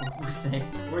we'll see.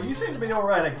 Well, you seem to be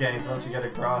alright at games once you get a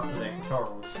grasp of their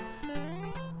controls.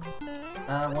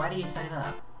 Why do you say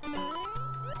that?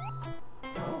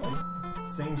 Oh,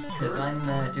 seems true. Because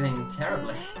I'm doing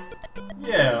terribly.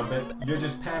 Yeah, but you're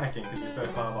just panicking because you're so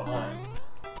far behind.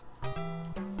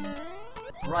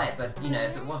 Right, but you know,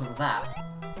 if it wasn't that,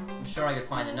 I'm sure I could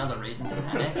find another reason to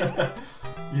panic.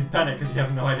 You panic because you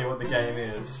have no idea what the game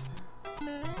is.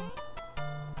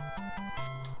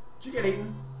 Did you get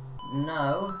eaten?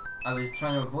 No, I was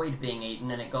trying to avoid being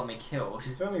eaten and it got me killed.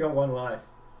 You've only got one life.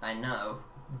 I know.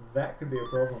 That could be a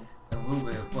problem. It will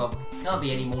be. Well, can't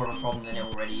be any more of a problem than it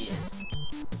already is.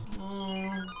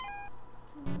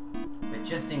 But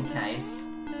just in case,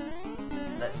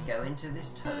 let's go into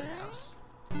this toad house.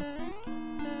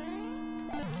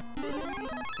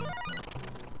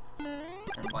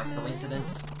 And by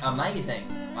coincidence, amazing!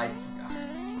 I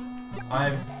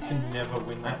can never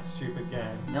win that stupid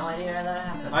game. No idea how that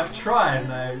happened. I've tried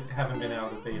and I haven't been able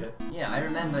to beat it. Yeah, I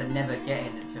remember never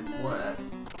getting it to work.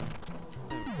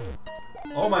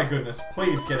 Oh my goodness,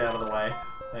 please get out of the way.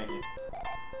 Thank you.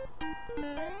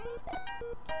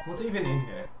 What's even in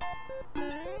here?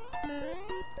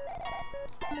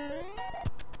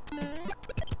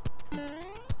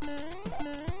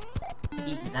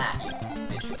 Eat that, you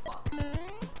bitch fuck.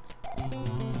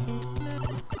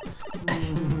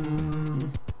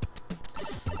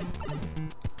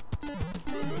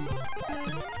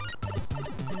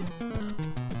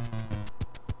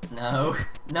 No.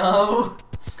 No!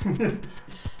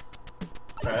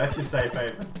 Sorry, that's your safe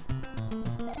haven.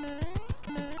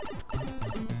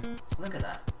 Look at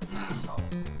that asshole.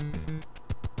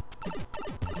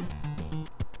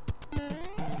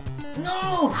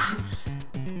 No!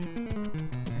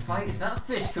 If that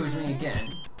fish kills me again.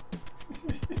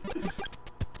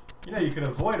 You know, you could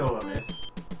avoid all of this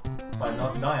by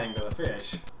not dying to the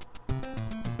fish.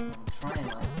 I'm trying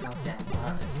my goddamn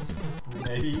hardest.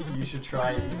 Maybe you should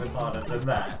try even harder than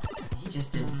that. He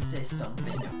just insists on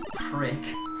being a prick.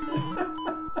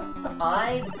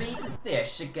 I beat the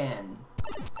fish again.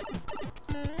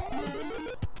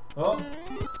 Oh,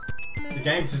 the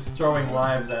game's just throwing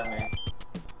lives at me.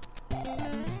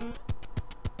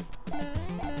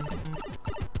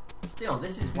 Still,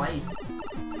 this is way...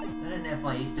 I don't know if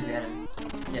I used to be able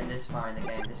to get this far in the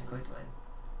game this quickly.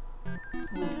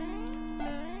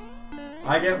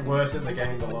 I get worse at the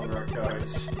game the longer it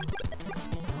goes.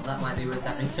 Well, that might be what's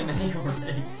happening to me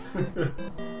already.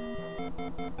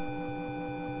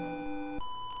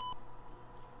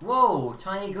 Whoa,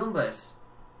 tiny Goombas.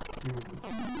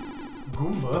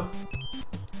 Goomba?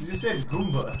 You just said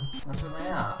Goomba. That's what they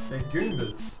are. They're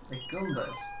Goombas. They're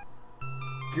Goombas.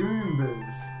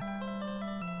 Goombas.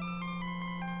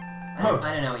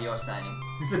 I don't know what you're saying.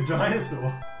 He's a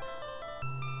dinosaur.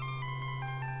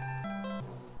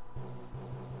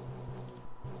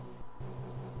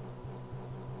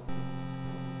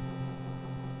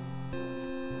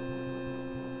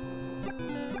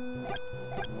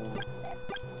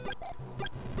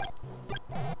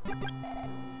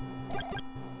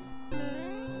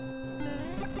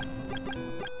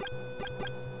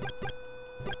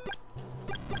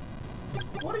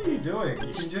 What are you doing?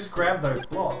 You can just grab those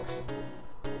blocks.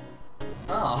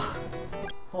 Oh.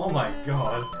 Oh my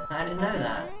god. I didn't know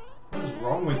that. What is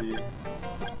wrong with you?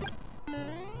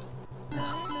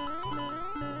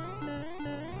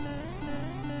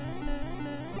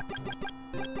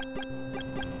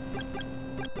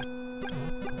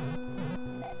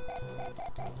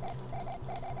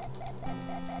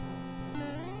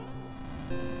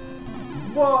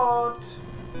 What?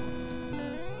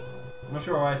 I'm not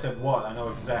sure why I said what. I know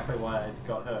exactly why I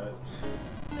got hurt.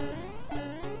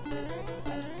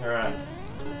 Alright.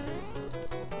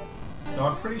 So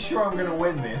I'm pretty sure I'm gonna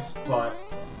win this, but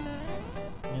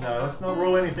you know, let's not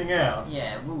rule anything out.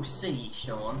 Yeah, we'll see,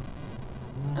 Sean.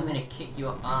 I'm gonna kick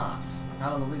your ass.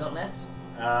 How long have we got left?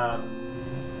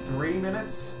 3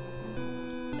 minutes?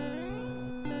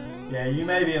 Yeah, you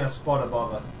may be in a spot of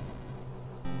bother.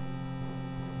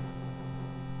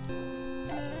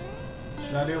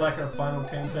 Should I do like a final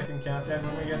 10-second countdown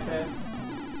when we get there?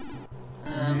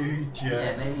 You jerk.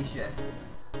 Yeah, maybe you should.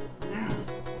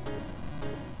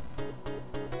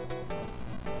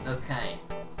 Okay.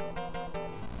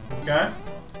 Okay.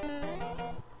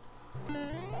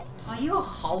 Are you a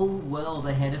whole world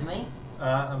ahead of me?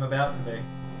 I'm about to be.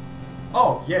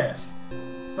 Oh, yes.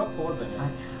 Stop pausing it.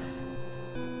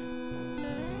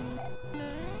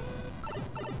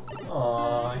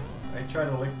 Aww, I tried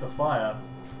to lick the fire.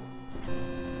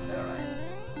 Alright.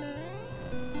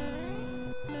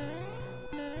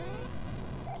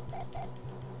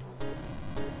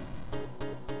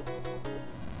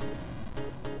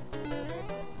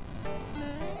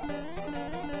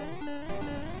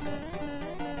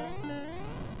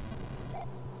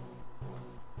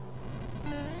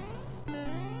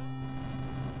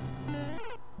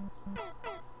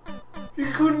 You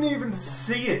couldn't even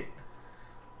see it!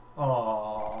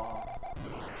 Aww.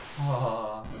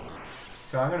 Aww.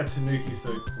 So I'm gonna Tanuki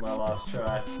suit for my last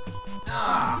try.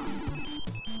 Ah!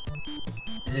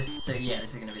 Is this, so yeah,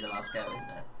 this is gonna be the last go, isn't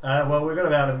it? Well, we've got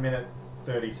about a minute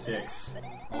 36.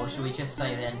 Or should we just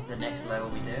say then the next level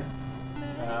we do?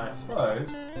 I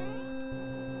suppose.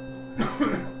 I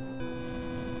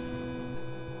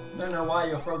don't know why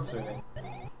you're frog suiting.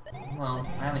 Well,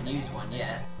 I haven't used one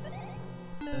yet.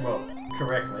 Well,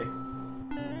 correctly.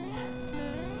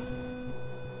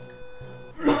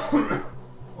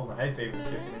 Oh, my hay fever's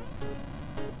kicking in.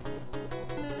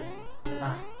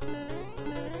 Ah.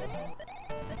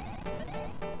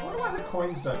 I wonder why the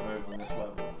coins don't move on this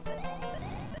level.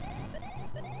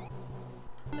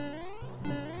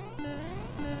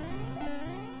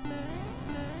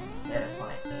 It's better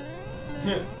fights.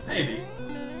 Maybe.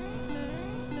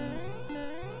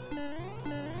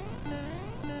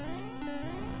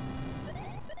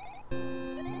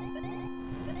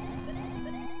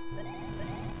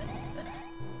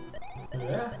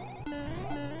 Yeah.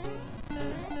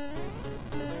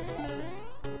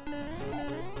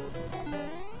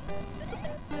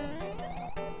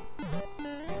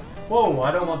 Whoa,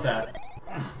 I don't want that.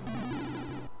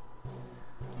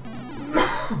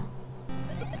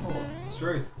 Oh, it's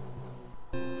truth.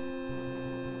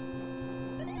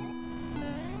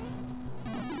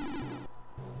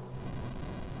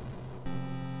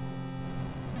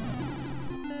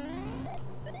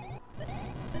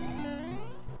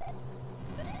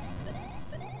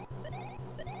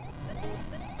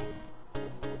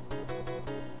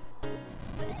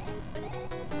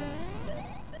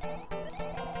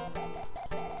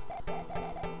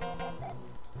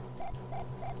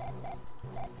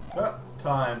 Oh,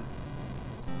 time.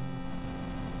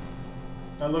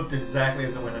 I looked exactly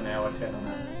as it went an hour 10 on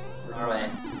that. Alright,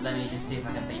 let me just see if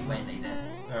I can beat Wendy then.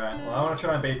 Alright, well I want to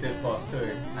try and beat this boss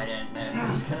too. I don't know if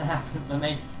this is gonna happen for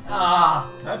me. Ah!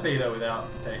 I'd beat her without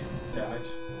taking damage.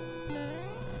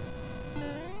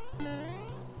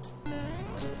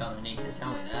 Well, you felt the need to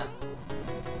tell me that.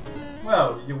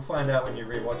 Well, you'll find out when you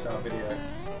rewatch our video.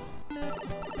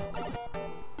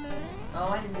 Oh,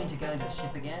 I didn't mean to go into the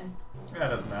ship again. Yeah, it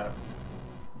doesn't matter.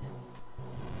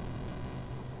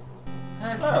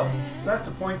 Okay. Oh, so that's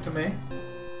a point to me.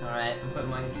 Alright, I'm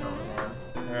putting my controller down.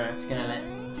 Alright. Just gonna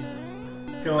just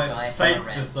Gonna let die fate from a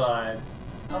wrench. decide.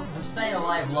 Oh, I'm staying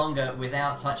alive longer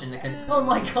without touching the oh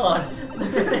my god!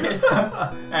 Look at this!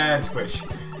 And squish.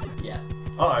 Yeah.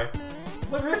 Uh-oh.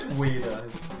 Look at this weirdo.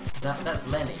 That's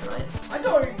Lenny, right? I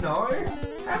don't know.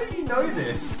 How do you know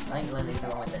this? I think Lenny's the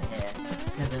one with the hair,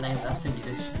 because they're named after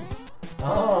musicians.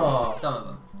 Oh. Some of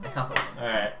them. A couple of them.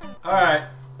 Alright. Alright.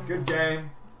 Good game.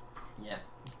 Yeah.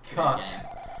 Cut.